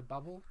amongst their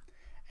bubble,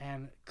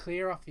 and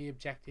clear off the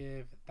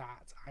objective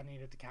that I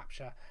needed to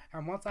capture.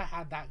 And once I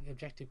had that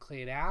objective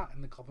cleared out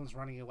and the goblins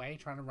running away,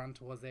 trying to run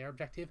towards their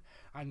objective,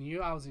 I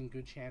knew I was in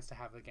good chance to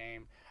have the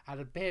game. At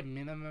a bare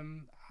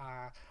minimum,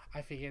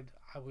 I figured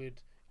I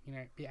would,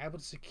 be able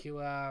to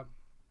secure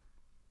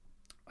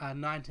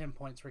 9-10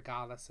 points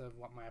regardless of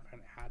what my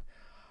opponent had.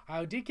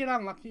 I did get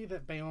unlucky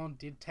that Bayon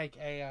did take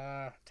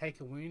a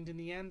wound in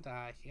the end.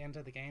 He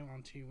entered the game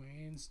on 2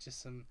 wounds,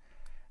 just some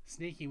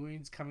sneaky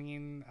wounds coming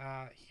in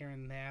here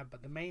and there.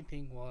 But the main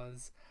thing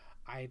was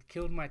I had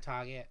killed my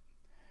target,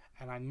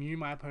 and I knew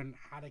my opponent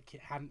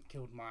hadn't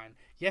killed mine.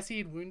 Yes, he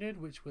had wounded,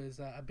 which was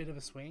a bit of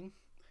a swing,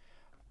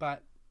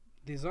 but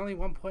there's only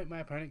 1 point my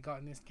opponent got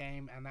in this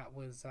game, and that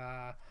was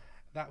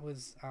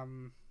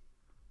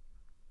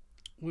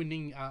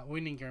wounding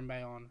Grim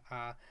Bayon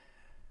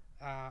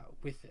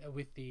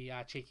with the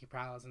cheeky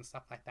prowlers and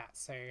stuff like that.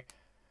 So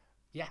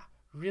yeah,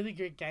 really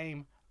good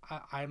game.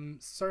 I'm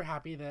so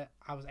happy that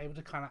I was able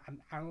to kind of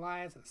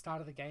analyze at the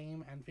start of the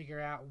game and figure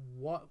out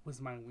what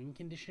was my win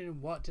condition,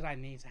 what did I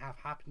need to have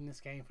happen in this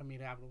game for me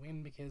to be able to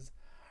win, because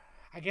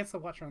against the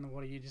Watcher on the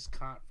Water, you just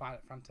can't fight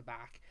it front to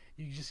back.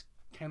 You just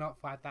cannot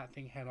fight that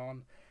thing head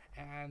on.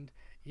 And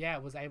yeah,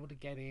 was able to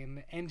get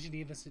in,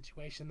 engineer the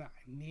situation that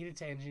I needed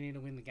to engineer to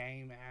win the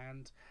game,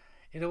 and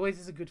it always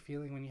is a good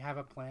feeling when you have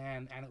a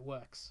plan and it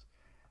works.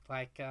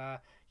 Like,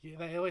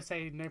 they always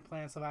say no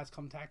plan survives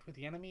contact with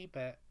the enemy,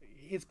 but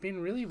it's been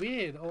really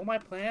weird. All my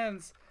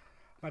plans,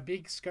 my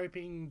big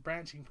scoping,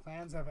 branching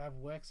plans have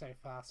worked so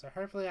far. So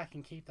hopefully I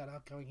can keep that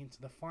up going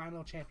into the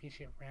final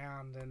championship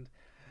round. And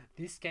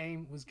this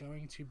game was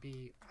going to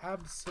be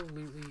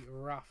absolutely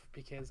rough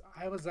because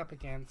I was up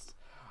against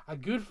a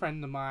good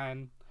friend of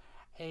mine,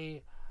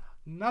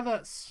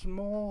 another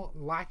small,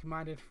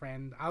 like-minded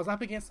friend. I was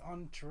up against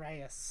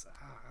Andreas,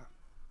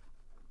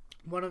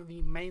 one of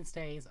the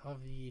mainstays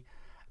of the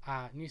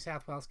New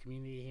South Wales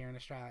community here in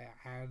Australia.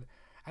 And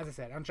as I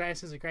said,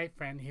 Andreas is a great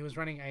friend. He was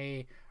running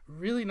a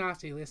really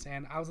nasty list,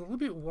 and I was a little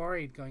bit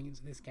worried going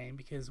into this game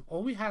because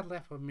all we had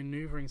left were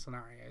maneuvering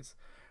scenarios,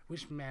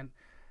 which meant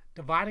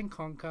divide and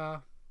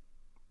conquer,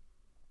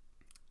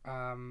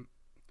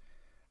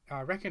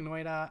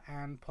 reconnoiter,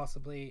 and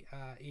possibly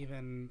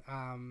even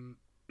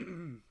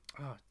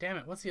oh damn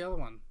it, what's the other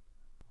one?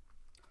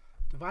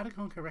 Divide and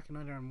conquer,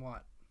 reconnoiter, and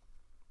what?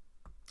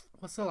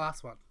 What's the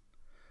last one?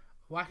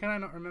 Why can I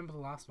not remember the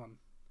last one?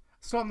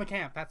 Storm the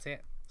camp, that's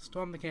it.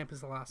 Storm the camp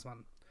is the last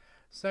one.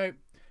 So,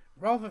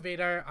 roll for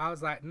veto. I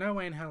was like, no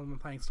way in hell am I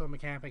playing Storm the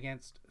camp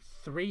against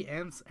 3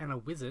 Ents and a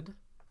wizard.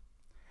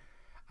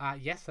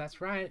 Yes, that's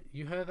right.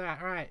 You heard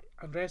that right.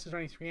 Andreas is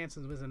running 3 Ents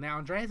and a wizard. Now,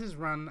 Andreas has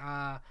run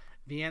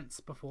the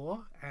Ents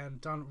before and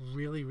done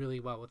really,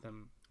 really well with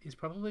them. He's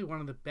probably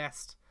one of the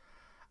best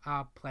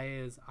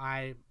players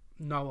I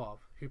know of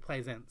who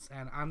plays Ents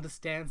and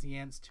understands the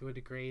Ents to a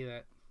degree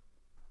that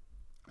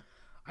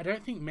I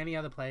don't think many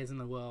other players in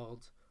the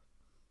world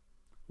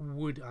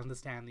would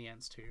understand the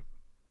Ents too.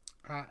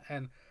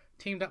 And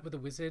teamed up with a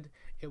wizard,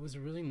 it was a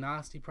really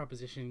nasty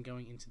proposition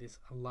going into this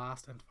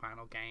last and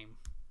final game.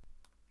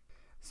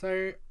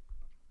 So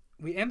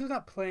we ended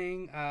up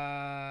playing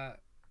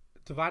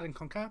Divide and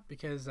Conquer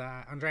because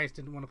Andreas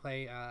didn't want to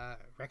play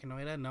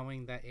Reconnoiter,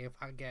 knowing that if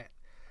I get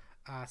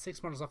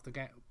 6 models off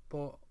the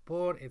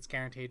board, it's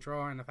guaranteed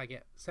draw, and if I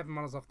get 7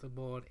 models off the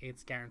board,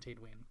 it's guaranteed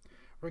win,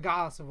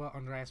 regardless of what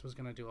Andreas was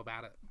going to do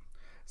about it.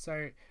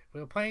 So we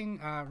were playing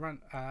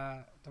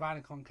Divide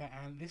and Conquer,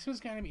 and this was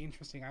going to be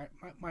interesting.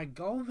 My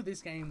goal for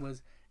this game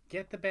was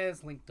get the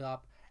bears linked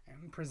up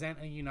and present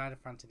a united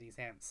front to these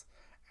Ents.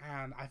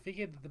 And I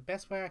figured the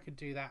best way I could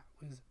do that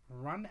was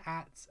run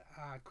at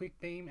Quick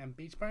Beam and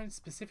Beach Bone,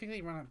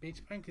 specifically run at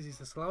Beach Bone because he's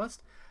the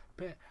slowest.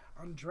 But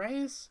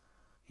Andreas,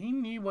 he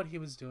knew what he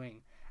was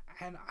doing.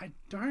 And I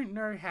don't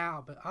know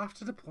how, but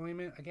after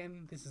deployment,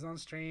 again, this is on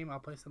stream, I'll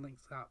post the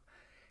links up,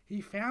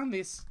 he found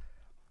this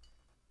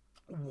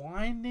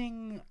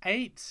winding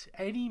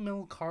 80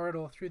 mil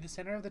corridor through the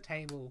center of the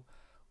table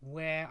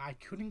where I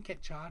couldn't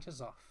get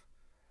charges off.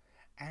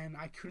 And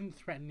I couldn't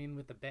threaten in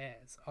with the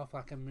bears off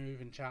like a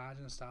move and charge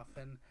and stuff.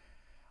 And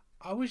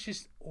I was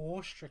just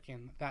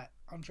awe-stricken that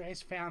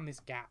Andreas found this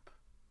gap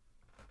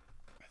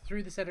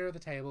through the center of the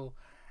table.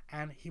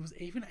 And he was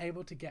even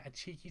able to get a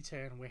cheeky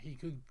turn where he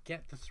could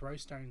get the throw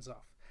stones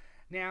off.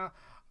 Now,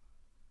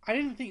 I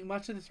didn't think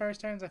much of the throw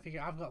stones. I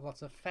figured I've got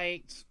lots of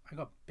fate. I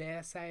got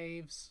bear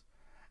saves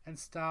and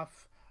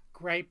stuff.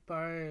 Great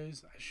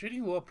bows.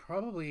 Shooting war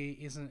probably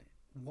isn't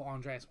what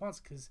Andreas wants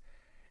because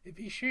if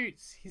he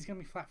shoots, he's going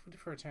to be flat-footed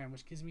for a turn,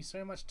 which gives me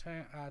so much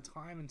time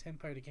and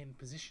tempo to get in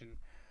position.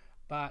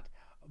 But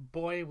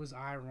boy, was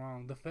I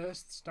wrong. The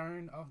first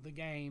stone of the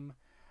game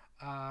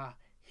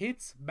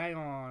hits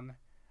Bayon,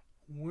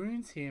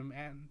 wounds him,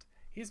 and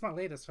he's my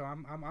leader, so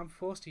I'm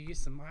forced to use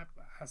some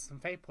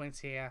fate points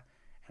here,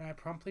 and I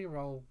promptly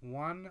roll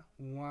 1-1-1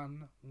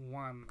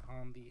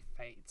 on the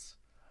fates.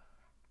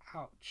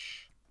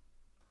 Ouch.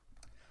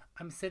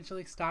 I'm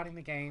essentially starting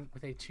the game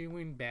with a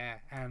 2-wound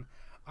bear, and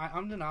I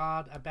ummed and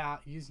ahed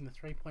about using the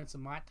 3 points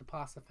of might to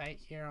pass the fate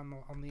here on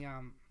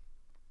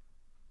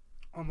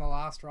the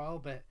last roll,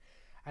 but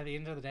at the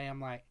end of the day,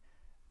 I'm like,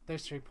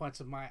 those 3 points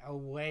of might are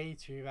way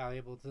too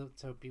valuable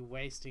to be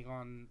wasting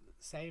on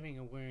saving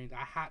a wound.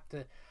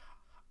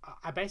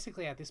 I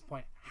basically at this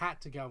point had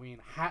to go in,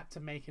 had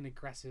to make an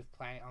aggressive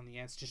play on the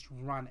Ents, just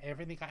run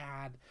everything I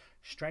had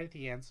straight at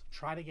the Ents,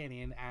 try to get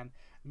in, and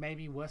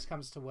maybe worst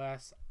comes to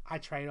worst, I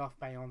trade off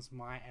Bayon's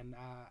might and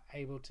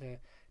able to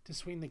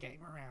swing the game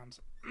around.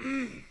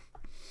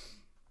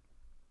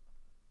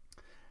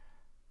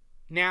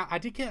 Now, I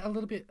did get a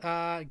little bit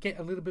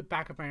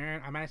back of my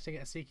own. I managed to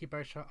get a Seeky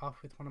bow shot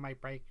off with one of my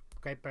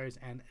great bows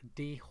and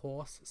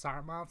D-Horse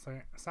Saruman.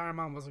 So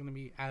Saruman wasn't going to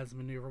be as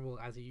maneuverable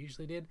as he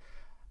usually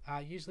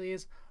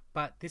is.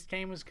 But this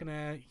game was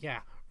going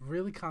to,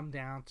 really come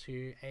down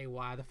to a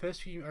wire. The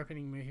first few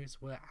opening moves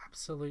were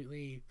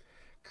absolutely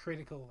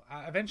critical.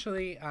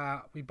 Eventually,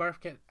 we both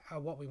get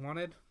what we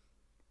wanted.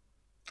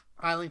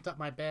 I linked up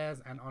my bears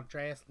and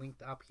Andreas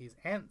linked up his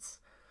Ents.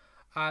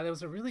 there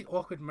was a really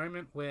awkward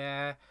moment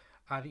where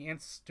the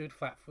Ents stood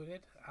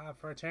flat-footed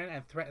for a turn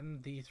and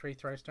threatened the 3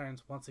 throw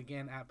stones once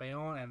again at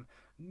Bayon. And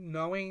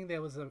knowing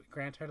there was a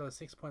grand total of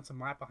 6 points of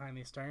might behind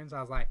these stones, I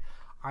was like,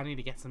 I need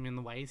to get some in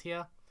the ways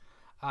here.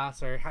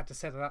 So had to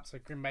set it up so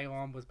Grim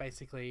Bayon was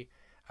basically,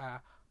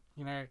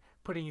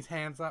 putting his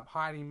hands up,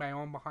 hiding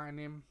Bayon behind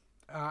him.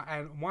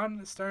 And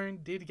one stone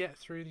did get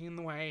through in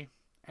the way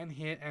and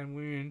hit and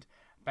wound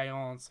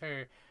Bayon.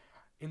 So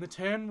in the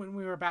turn when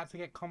we were about to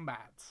get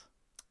combat,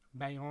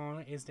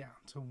 Bayon is down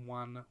to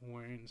 1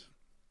 wound.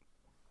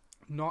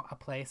 Not a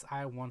place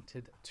I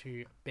wanted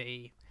to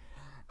be.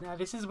 Now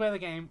this is where the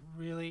game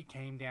really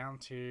came down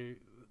to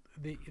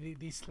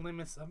the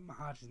slimmest of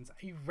margins,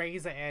 a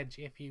razor edge,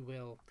 if you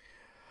will.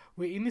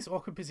 We're in this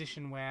awkward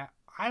position where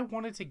I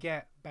wanted to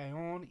get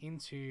Bayon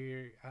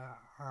into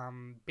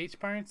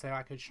Beachbone so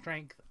I could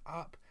strength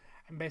up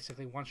and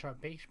basically one-shot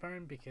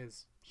Beachbone,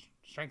 because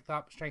strength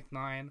up, strength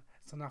 9,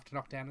 it's enough to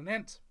knock down an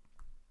Ent.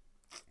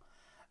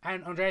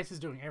 And Andreas is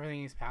doing everything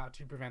in his power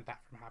to prevent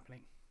that from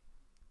happening.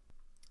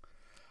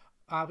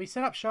 We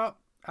set up shop.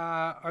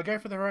 I go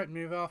for the heroic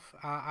move off.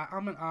 I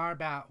and ah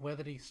about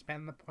whether to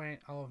spend the point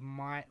of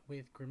might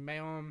with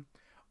Grimbayon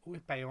or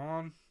with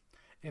Bayon.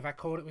 If I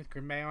called it with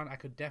Grimbayon, I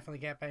could definitely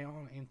get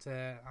Bayon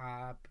into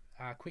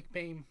Quick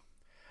Beam.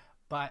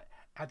 But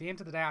at the end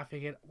of the day, I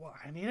figured, well,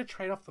 I need to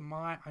trade off the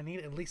might. I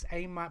need at least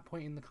a might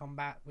point in the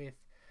combat with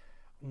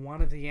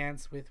one of the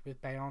Ents with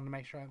Bayon to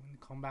make sure I win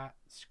the combat.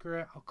 Screw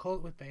it, I'll call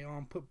it with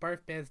Bayon, put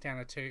both bears down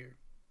to 2.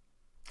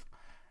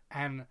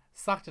 And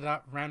sucked it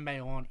up, ran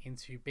Bayon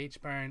into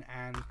Beachbone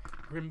and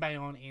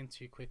Grimbayon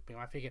into Quick Beam.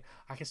 I figured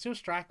I can still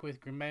strike with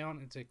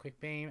Grimbayon into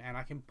Quick Beam, and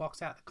I can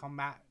box out the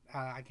combat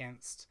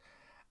against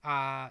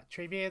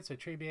Treebeard. So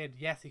Treebeard,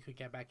 yes, he could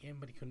get back in,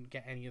 but he couldn't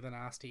get any of the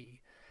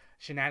nasty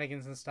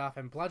shenanigans and stuff.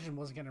 And Bludgeon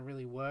wasn't going to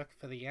really work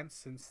for the Ents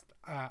since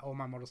all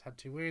my models had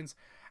 2 wounds.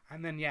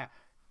 And then, yeah,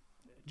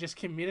 just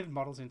committed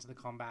models into the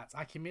combats.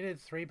 I committed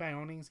 3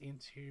 Bayonings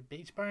into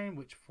Beachbone,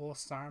 which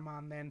forced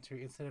Saruman then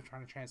to, instead of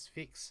trying to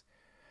transfix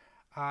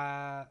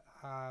Bayon,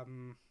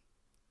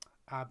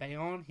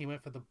 he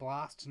went for the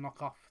blast to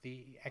knock off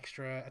the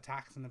extra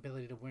attacks and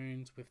ability to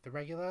wound with the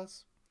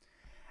regulars.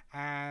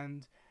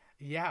 And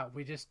yeah,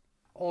 we just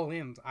all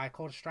in. I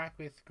called a strike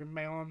with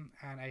Grimbayon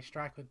and a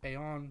strike with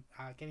Bayon,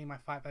 getting my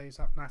fight values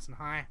up nice and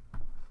high.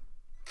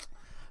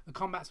 The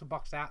combats were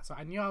boxed out, so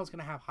I knew I was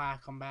going to have higher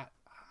combat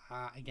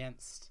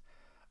against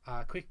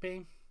Quick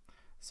Beam,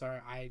 so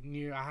I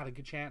knew I had a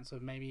good chance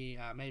of maybe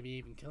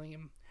even killing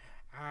him.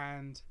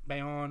 And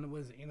Bayon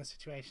was in a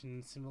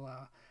situation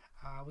similar,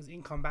 was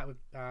in combat with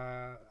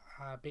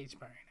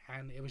Beachbone,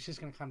 and it was just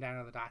going to come down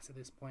to the dice at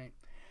this point.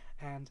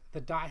 And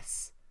the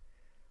dice,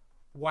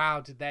 wow,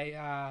 did they,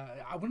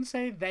 I wouldn't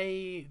say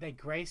they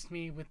graced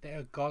me with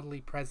their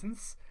godly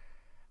presence,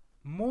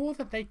 more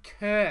that they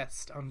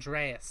cursed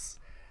Andreas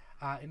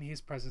in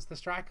his presence. The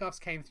strike-offs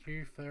came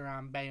through for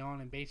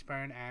Bayon and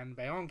Beachbone, and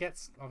Bayon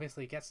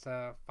obviously gets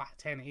to fight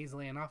 10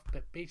 easily enough,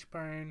 but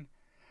Beachbone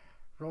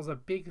rolls a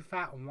big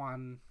fat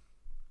 1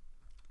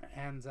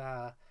 and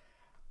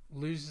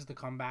loses the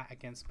combat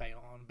against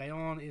Bayon.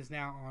 Bayon is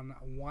now on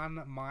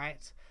 1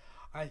 might.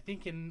 I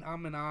think in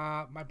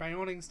my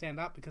Bayonings stand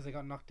up because I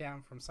got knocked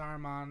down from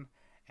Saruman,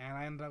 and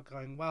I ended up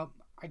going, well,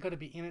 I got to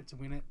be in it to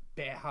win it.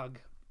 Bear hug.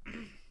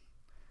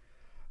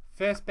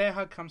 First bear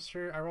hug comes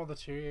through, I roll the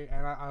 2,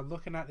 and I'm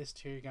looking at this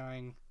 2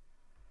 going,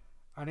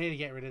 I need to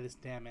get rid of this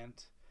damn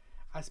Ent.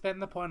 I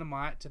spend the point of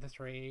might to the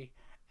 3,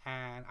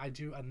 and I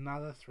do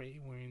another 3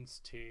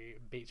 wounds to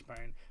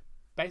Beachbone,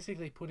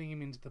 basically putting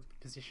him into the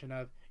position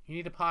of, you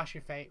need to pass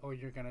your fate or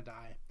you're going to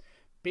die.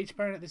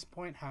 Beachbone at this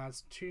point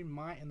has 2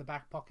 might in the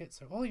back pocket,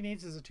 so all he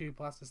needs is a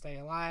 2+ to stay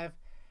alive.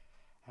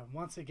 And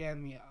once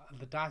again,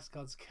 the dice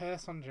gods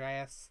curse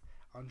Andreas.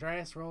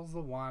 Andreas rolls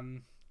the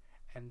 1,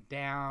 and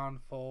down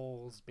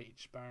falls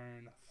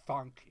Beachbone,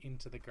 thunk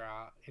into the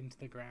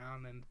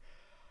ground. And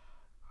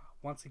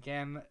once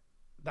again,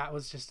 that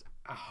was just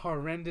a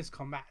horrendous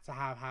combat to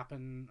have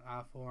happen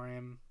for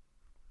him.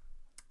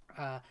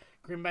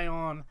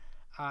 Grimbayon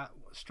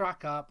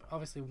struck up,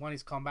 obviously won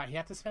his combat. He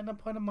had to spend a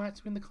point of might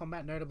to win the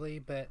combat, notably,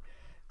 but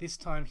this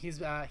time his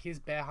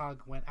bear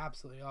hug went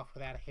absolutely off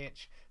without a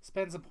hitch.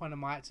 Spends a point of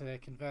might to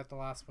convert the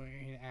last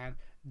wound, and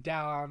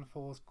down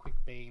falls Quick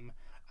Beam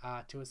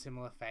to a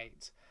similar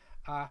fate.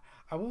 I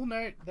will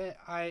note that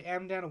I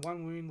am down to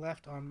 1 wound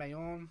left on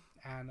Bayon,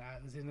 and I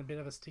was in a bit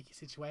of a sticky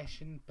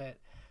situation, but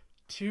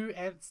 2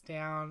 Ents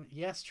down.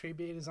 Yes,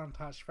 Treebeard is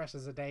untouched, fresh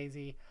as a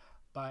daisy,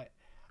 but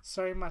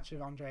so much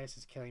of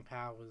Andreas' killing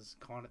power was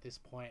gone at this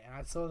point, and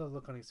I saw the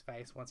look on his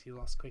face once he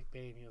lost Quick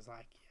Beam. He was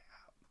like,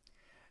 yeah,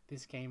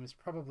 this game is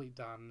probably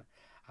done.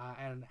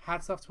 And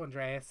hats off to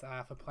Andreas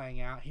for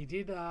playing out. He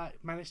did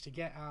manage to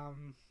get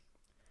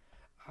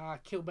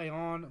kill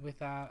Bayon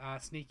with a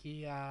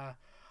sneaky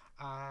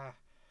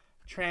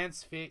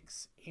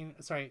transfix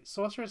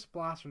Sorceress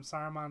Blast from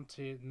Saruman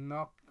to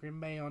knock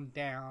Grimbayon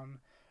down,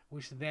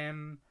 which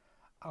then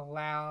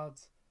allowed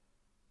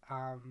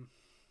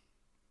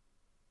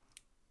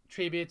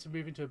Treebeard to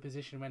move into a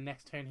position where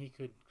next turn he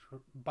could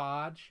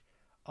barge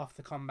off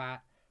the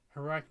combat,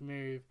 heroic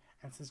move,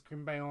 and since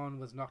Grimbayon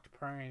was knocked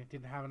prone,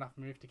 didn't have enough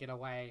move to get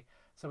away,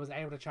 so was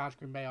able to charge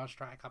Grimbayon,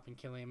 strike up, and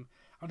kill him.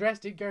 Andreas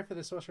did go for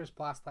the Sorcerer's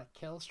Blast like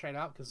kill straight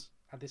up, because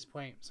at this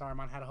point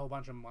Saruman had a whole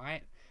bunch of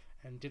might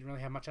and didn't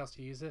really have much else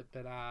to use it,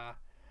 but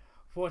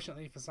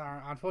unfortunately for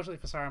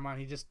Saruman,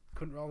 he just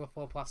couldn't roll the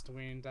 4+ to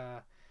wound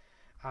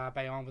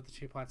Bayon with the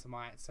 2 points of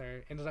might,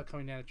 so ended up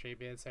coming down to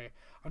Treebeard. So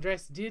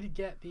Andreas did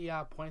get the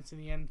points in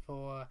the end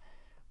for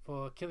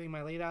killing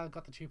my leader,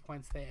 got the 2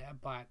 points there,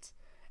 but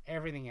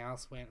everything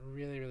else went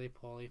really, really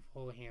poorly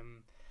for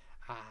him.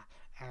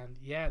 And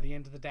yeah, at the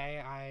end of the day,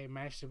 I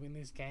managed to win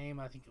this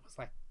game. I think it was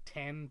like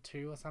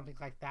 10-2 or something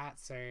like that.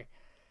 So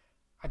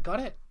I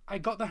got it. I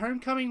got the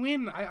homecoming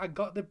win. I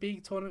got the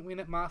big tournament win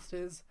at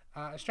Masters,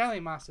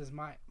 Australian Masters,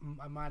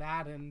 I might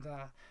add. And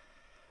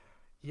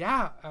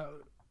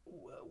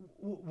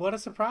what a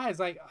surprise!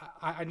 Like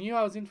I knew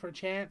I was in for a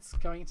chance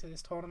going into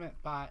this tournament,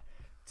 but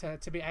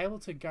to be able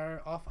to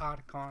go off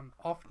Articon,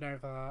 off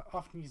Nova,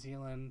 off New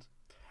Zealand,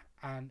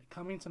 and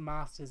come into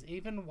Masters,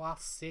 even while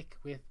sick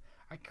with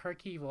a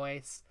croaky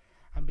voice,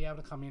 and be able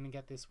to come in and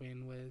get this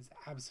win was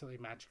absolutely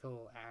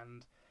magical.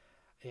 And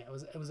yeah, it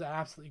was an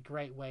absolutely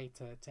great way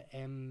to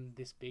end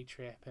this big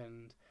trip.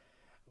 And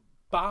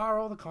bar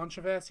all the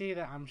controversy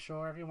that I'm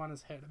sure everyone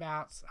has heard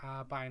about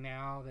by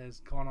now, there's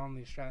gone on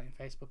the Australian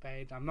Facebook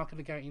page. I'm not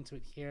going to go into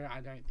it here.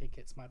 I don't think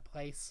it's my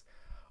place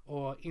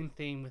or in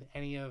theme with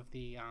any of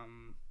the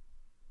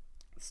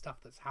stuff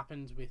that's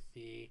happened with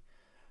the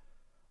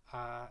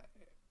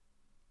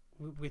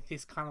with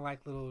this kind of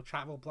like little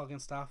travel blog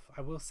and stuff.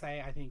 I will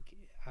say I think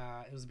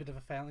it was a bit of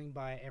a failing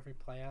by every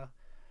player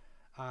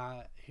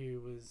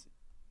who was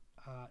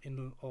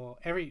not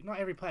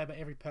every player, but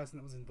every person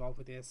that was involved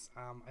with this.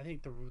 I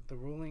think the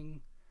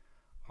ruling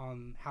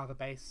on how the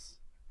base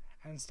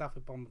and stuff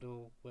with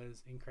Bombadil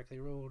was incorrectly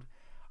ruled.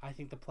 I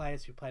think the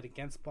players who played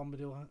against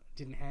Bombadil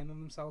didn't handle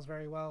themselves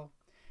very well,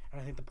 and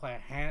I think the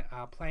player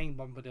playing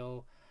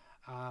Bombadil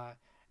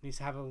needs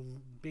to have a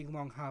big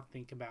long hard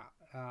think about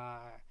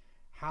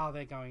how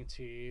they're going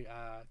to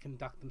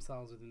conduct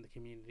themselves within the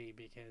community,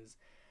 because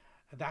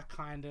that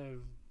kind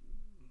of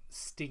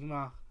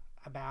stigma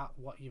about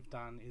what you've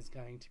done is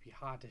going to be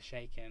hard to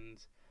shake. And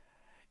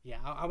yeah,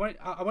 I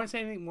won't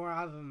say anything more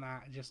other than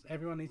that. Just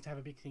everyone needs to have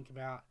a big think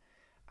about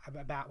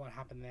what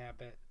happened there.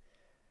 But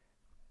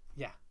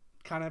yeah,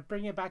 kind of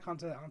bring it back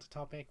onto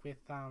topic with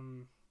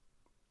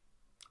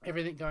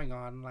everything going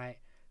on. Like,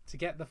 to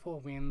get the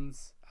 4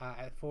 wins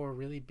at 4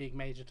 really big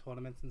major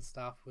tournaments and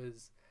stuff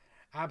was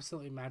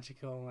absolutely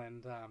magical.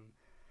 And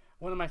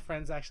one of my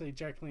friends actually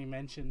jokingly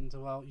mentioned,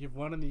 well, you've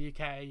won in the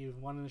UK,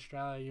 you've won in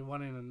Australia, you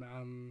won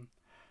in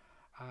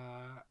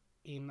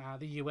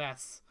the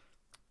US.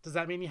 Does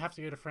that mean you have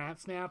to go to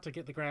France now to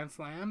get the Grand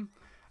Slam?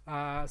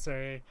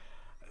 So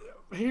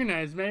who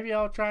knows? Maybe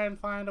I'll try and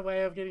find a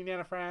way of getting down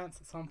to France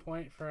at some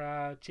point for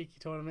a cheeky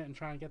tournament and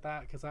try and get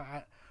that, because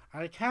I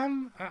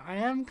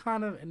am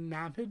kind of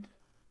enamored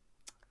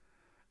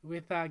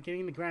with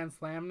getting the Grand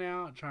Slam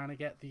now, trying to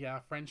get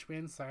the French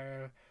win.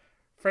 So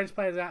French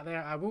players out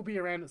there, I will be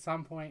around at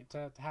some point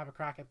to have a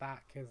crack at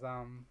that, because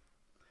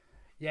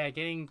yeah,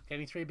 getting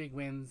 3 big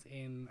wins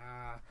in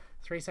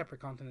 3 separate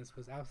continents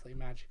was absolutely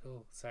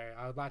magical. So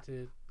I would like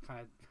to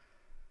kind of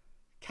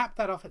cap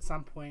that off at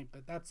some point,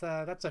 but that's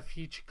a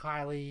future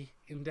Kylie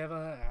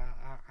endeavor.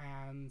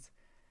 And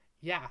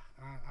yeah,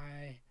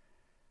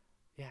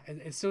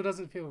 it still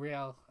doesn't feel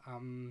real,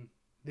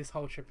 this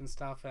whole trip and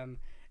stuff. And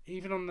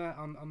even on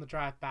the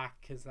drive back,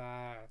 because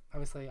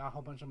obviously a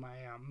whole bunch of my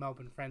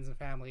Melbourne friends and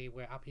family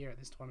were up here at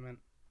this tournament.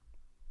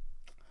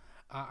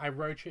 I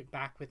road trip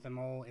back with them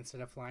all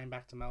instead of flying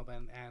back to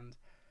Melbourne, and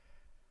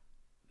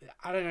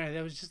I don't know,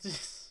 there was just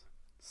this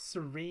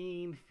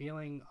serene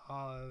feeling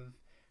of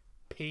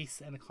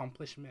peace and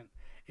accomplishment.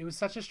 It was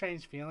such a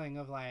strange feeling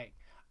of like,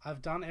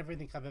 I've done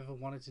everything I've ever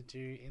wanted to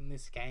do in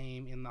this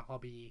game, in the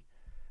hobby.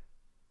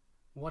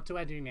 What do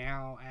I do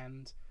now?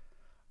 And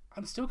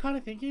I'm still kind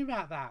of thinking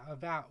about that,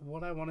 about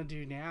what I want to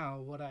do now,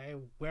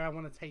 where I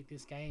want to take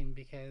this game,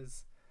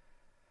 because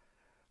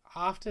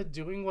after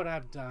doing what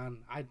I've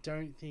done, I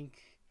don't think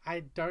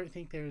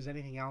there is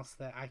anything else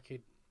that I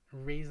could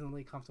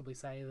reasonably comfortably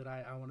say that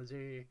I want to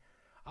do.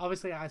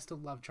 Obviously, I still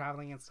love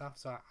traveling and stuff,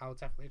 so I'll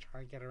definitely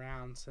try and get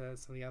around to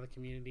some of the other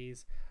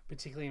communities,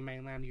 particularly in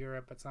mainland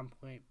Europe at some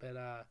point.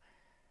 But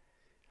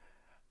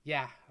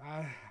yeah,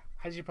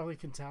 as you probably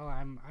can tell,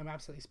 I'm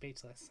absolutely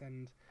speechless,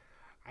 and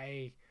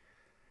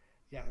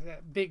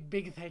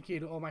big thank you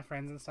to all my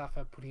friends and stuff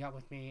for putting up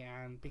with me,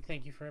 and big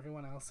thank you for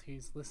everyone else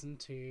who's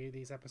listened to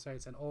these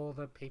episodes and all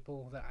the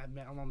people that I've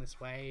met along this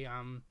way.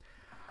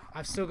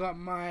 I've still got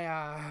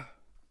my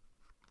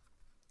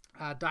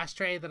dice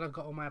tray that I've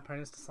got all my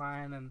opponents to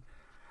sign, and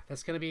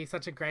it's going to be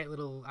such a great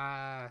little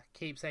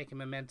keepsake and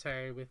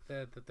memento with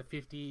the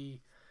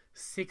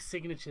 56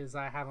 signatures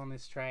I have on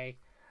this tray.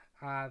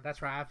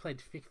 That's right, I've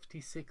played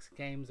 56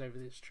 games over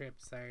this trip,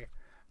 so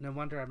no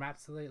wonder I'm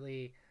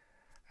absolutely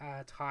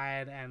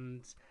tired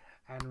and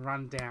and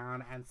run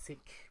down and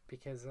sick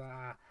because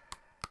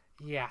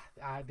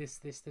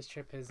this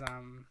trip is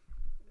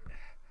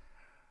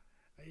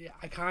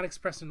I can't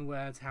express in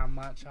words how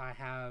much I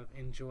have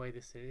enjoyed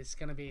this. It's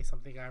going to be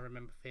something I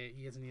remember for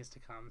years and years to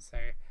come. So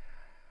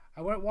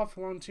I won't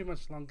waffle on too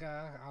much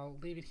longer. I'll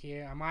leave it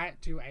here. I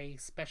might do a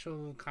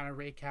special kind of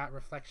recap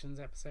reflections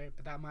episode,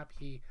 but that might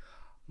be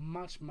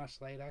much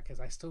later because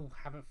I still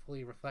haven't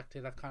fully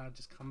reflected. I've kind of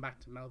just come back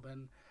to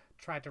Melbourne,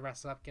 tried to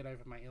rest up, get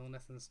over my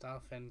illness and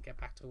stuff, and get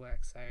back to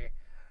work. So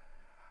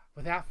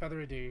without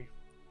further ado,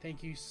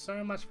 thank you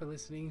so much for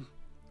listening,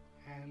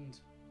 and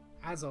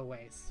as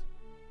always,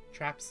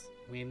 traps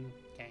win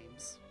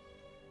games.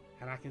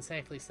 And I can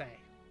safely say,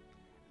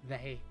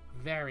 they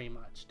very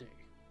much do.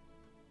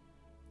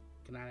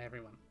 Good night,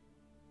 everyone.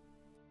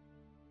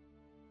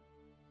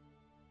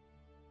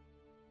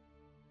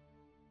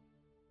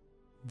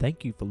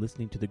 Thank you for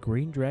listening to the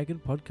Green Dragon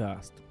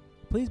Podcast.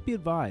 Please be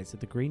advised that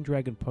the Green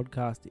Dragon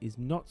Podcast is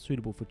not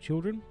suitable for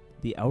children,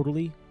 the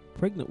elderly,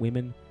 pregnant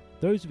women,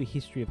 those with a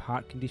history of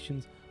heart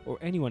conditions, or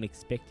anyone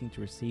expecting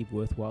to receive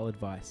worthwhile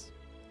advice.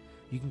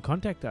 You can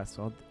contact us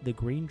on the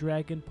Green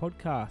Dragon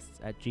Podcasts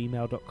at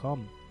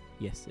gmail.com.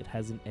 Yes, it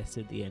has an S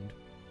at the end.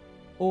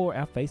 Or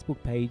our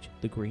Facebook page,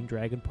 The Green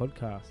Dragon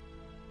Podcast.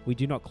 We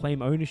do not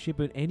claim ownership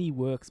of any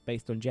works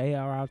based on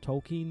J.R.R.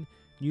 Tolkien,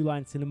 New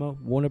Line Cinema,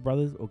 Warner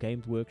Brothers, or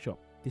Games Workshop.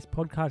 This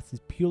podcast is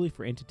purely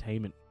for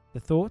entertainment. The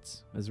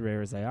thoughts, as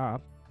rare as they are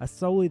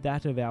solely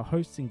that of our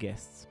hosts and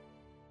guests.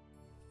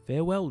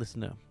 Farewell,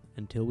 listener,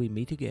 until we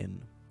meet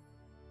again.